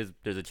Zoe, like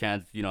there's a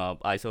chance,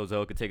 ISO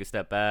Zoe could take a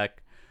step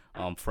back.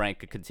 Frank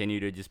could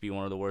continue to just be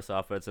one of the worst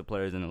offensive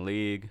players in the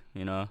league.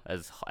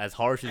 As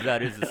harsh as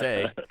that is to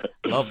say,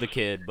 love the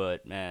kid,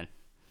 but man,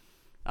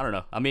 I don't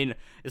know.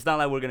 It's not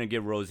like we're gonna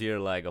give Rozier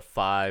like a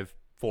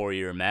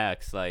 4-year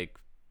max. Like,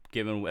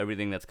 given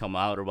everything that's come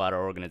out about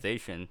our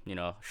organization,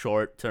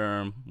 short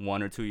term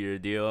 1 or 2 year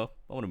deal,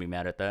 I wouldn't be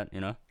mad at that.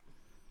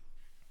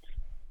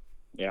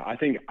 Yeah, I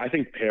think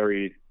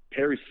Perry's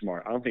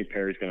smart. I don't think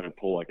Perry's going to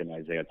pull like an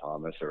Isaiah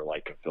Thomas or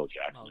like a Phil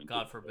Jackson. Oh,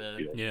 God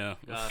forbid. Yeah.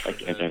 God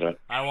forbid.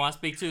 I don't want to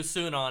speak too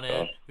soon on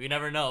it. We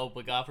never know,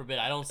 but God forbid.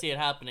 I don't see it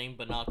happening,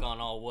 but knock on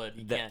all wood.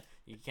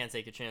 You can't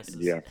take your chances.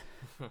 Yeah.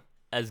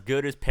 As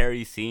good as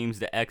Perry seems,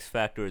 the X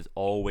factor is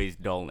always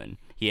Dolan.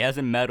 He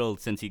hasn't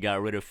meddled since he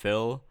got rid of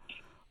Phil,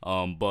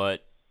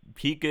 but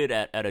he could,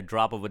 at a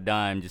drop of a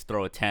dime, just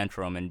throw a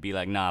tantrum and be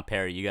like, nah,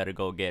 Perry, you got to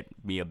go get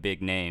me a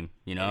big name,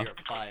 you know? You're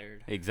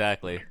fired.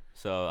 Exactly.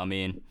 So, I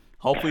mean,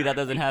 hopefully that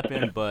doesn't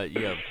happen, but,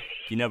 yeah,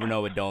 you never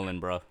know with Dolan,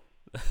 bro.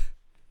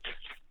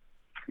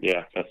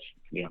 Yeah.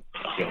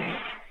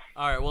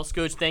 All right, well,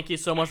 Scoooch, thank you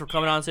so much for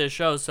coming on to the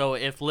show. So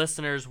if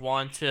listeners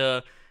want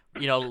to,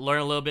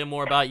 learn a little bit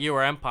more about you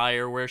or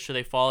Empire, where should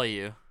they follow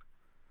you?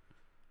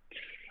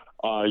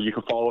 You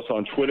can follow us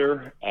on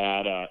Twitter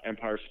at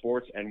Empire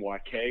Sports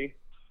NYK.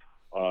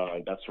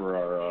 That's where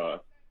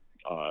our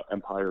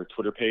Empire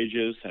Twitter page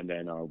is, and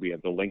then we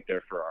have the link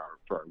there for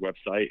our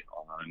website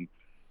on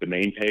the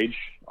main page.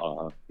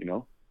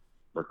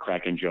 We're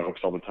cracking jokes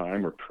all the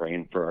time. We're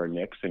praying for our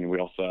Knicks, and we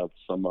also have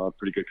some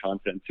pretty good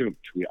content too.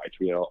 I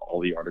tweet out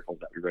all the articles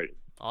that we write.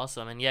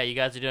 Awesome, and yeah, you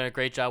guys are doing a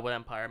great job with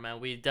Empire, man.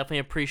 We definitely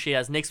appreciate,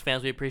 as Knicks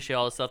fans, we appreciate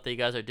all the stuff that you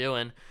guys are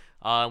doing.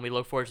 And we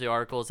look forward to the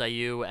articles that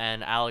you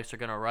and Alex are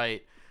gonna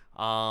write.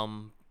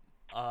 So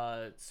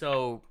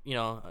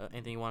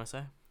anything you want to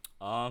say?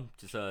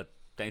 Just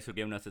thanks for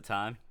giving us the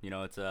time.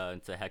 It's a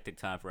hectic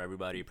time for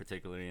everybody,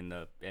 particularly in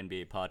the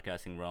NBA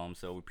podcasting realm.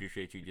 So we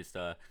appreciate you just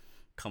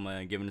coming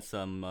and giving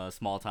some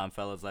small time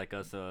fellas like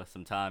us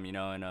some time,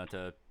 and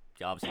to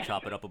obviously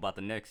chop it up about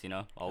the Knicks.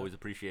 Always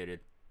appreciated.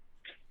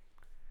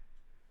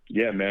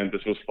 Yeah, man,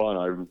 this was fun.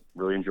 I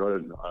really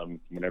enjoyed it.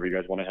 Whenever you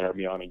guys want to have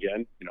me on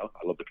again,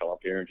 I'd love to come up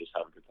here and just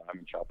have a good time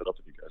and chop it up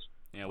with you guys.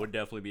 Yeah, we'd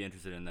definitely be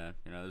interested in that.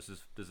 This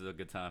is a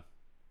good time.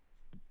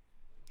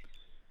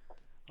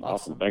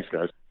 Awesome. Thanks,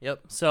 guys.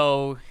 Yep.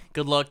 So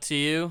good luck to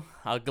you.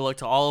 Good luck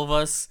to all of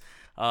us.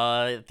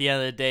 At the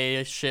end of the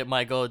day, shit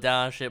might go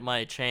down. Shit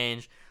might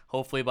change.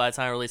 Hopefully, by the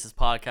time I release this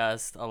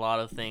podcast, a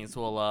lot of things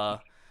will.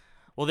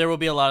 There will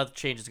be a lot of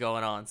changes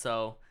going on.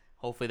 So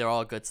hopefully, they're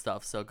all good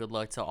stuff. So good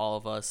luck to all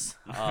of us.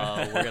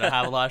 We're gonna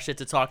have a lot of shit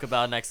to talk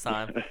about next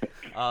time.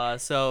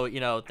 So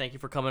thank you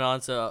for coming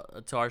on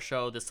to our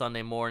show this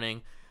Sunday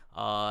morning.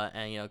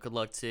 And good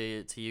luck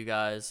to you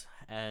guys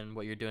and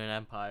what you're doing in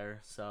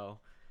Empire. So.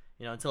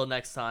 Until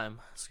next time,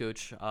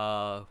 Scoooch,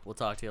 we'll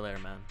talk to you later,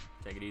 man.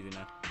 Take it easy,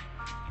 man.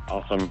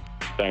 Awesome.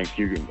 Thanks.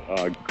 You good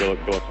luck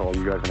to all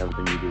you guys and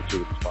everything you do too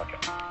with this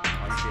podcast.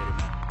 Appreciate it,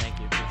 man. Thank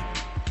you.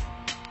 Appreciate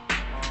it.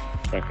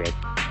 Thanks, guys.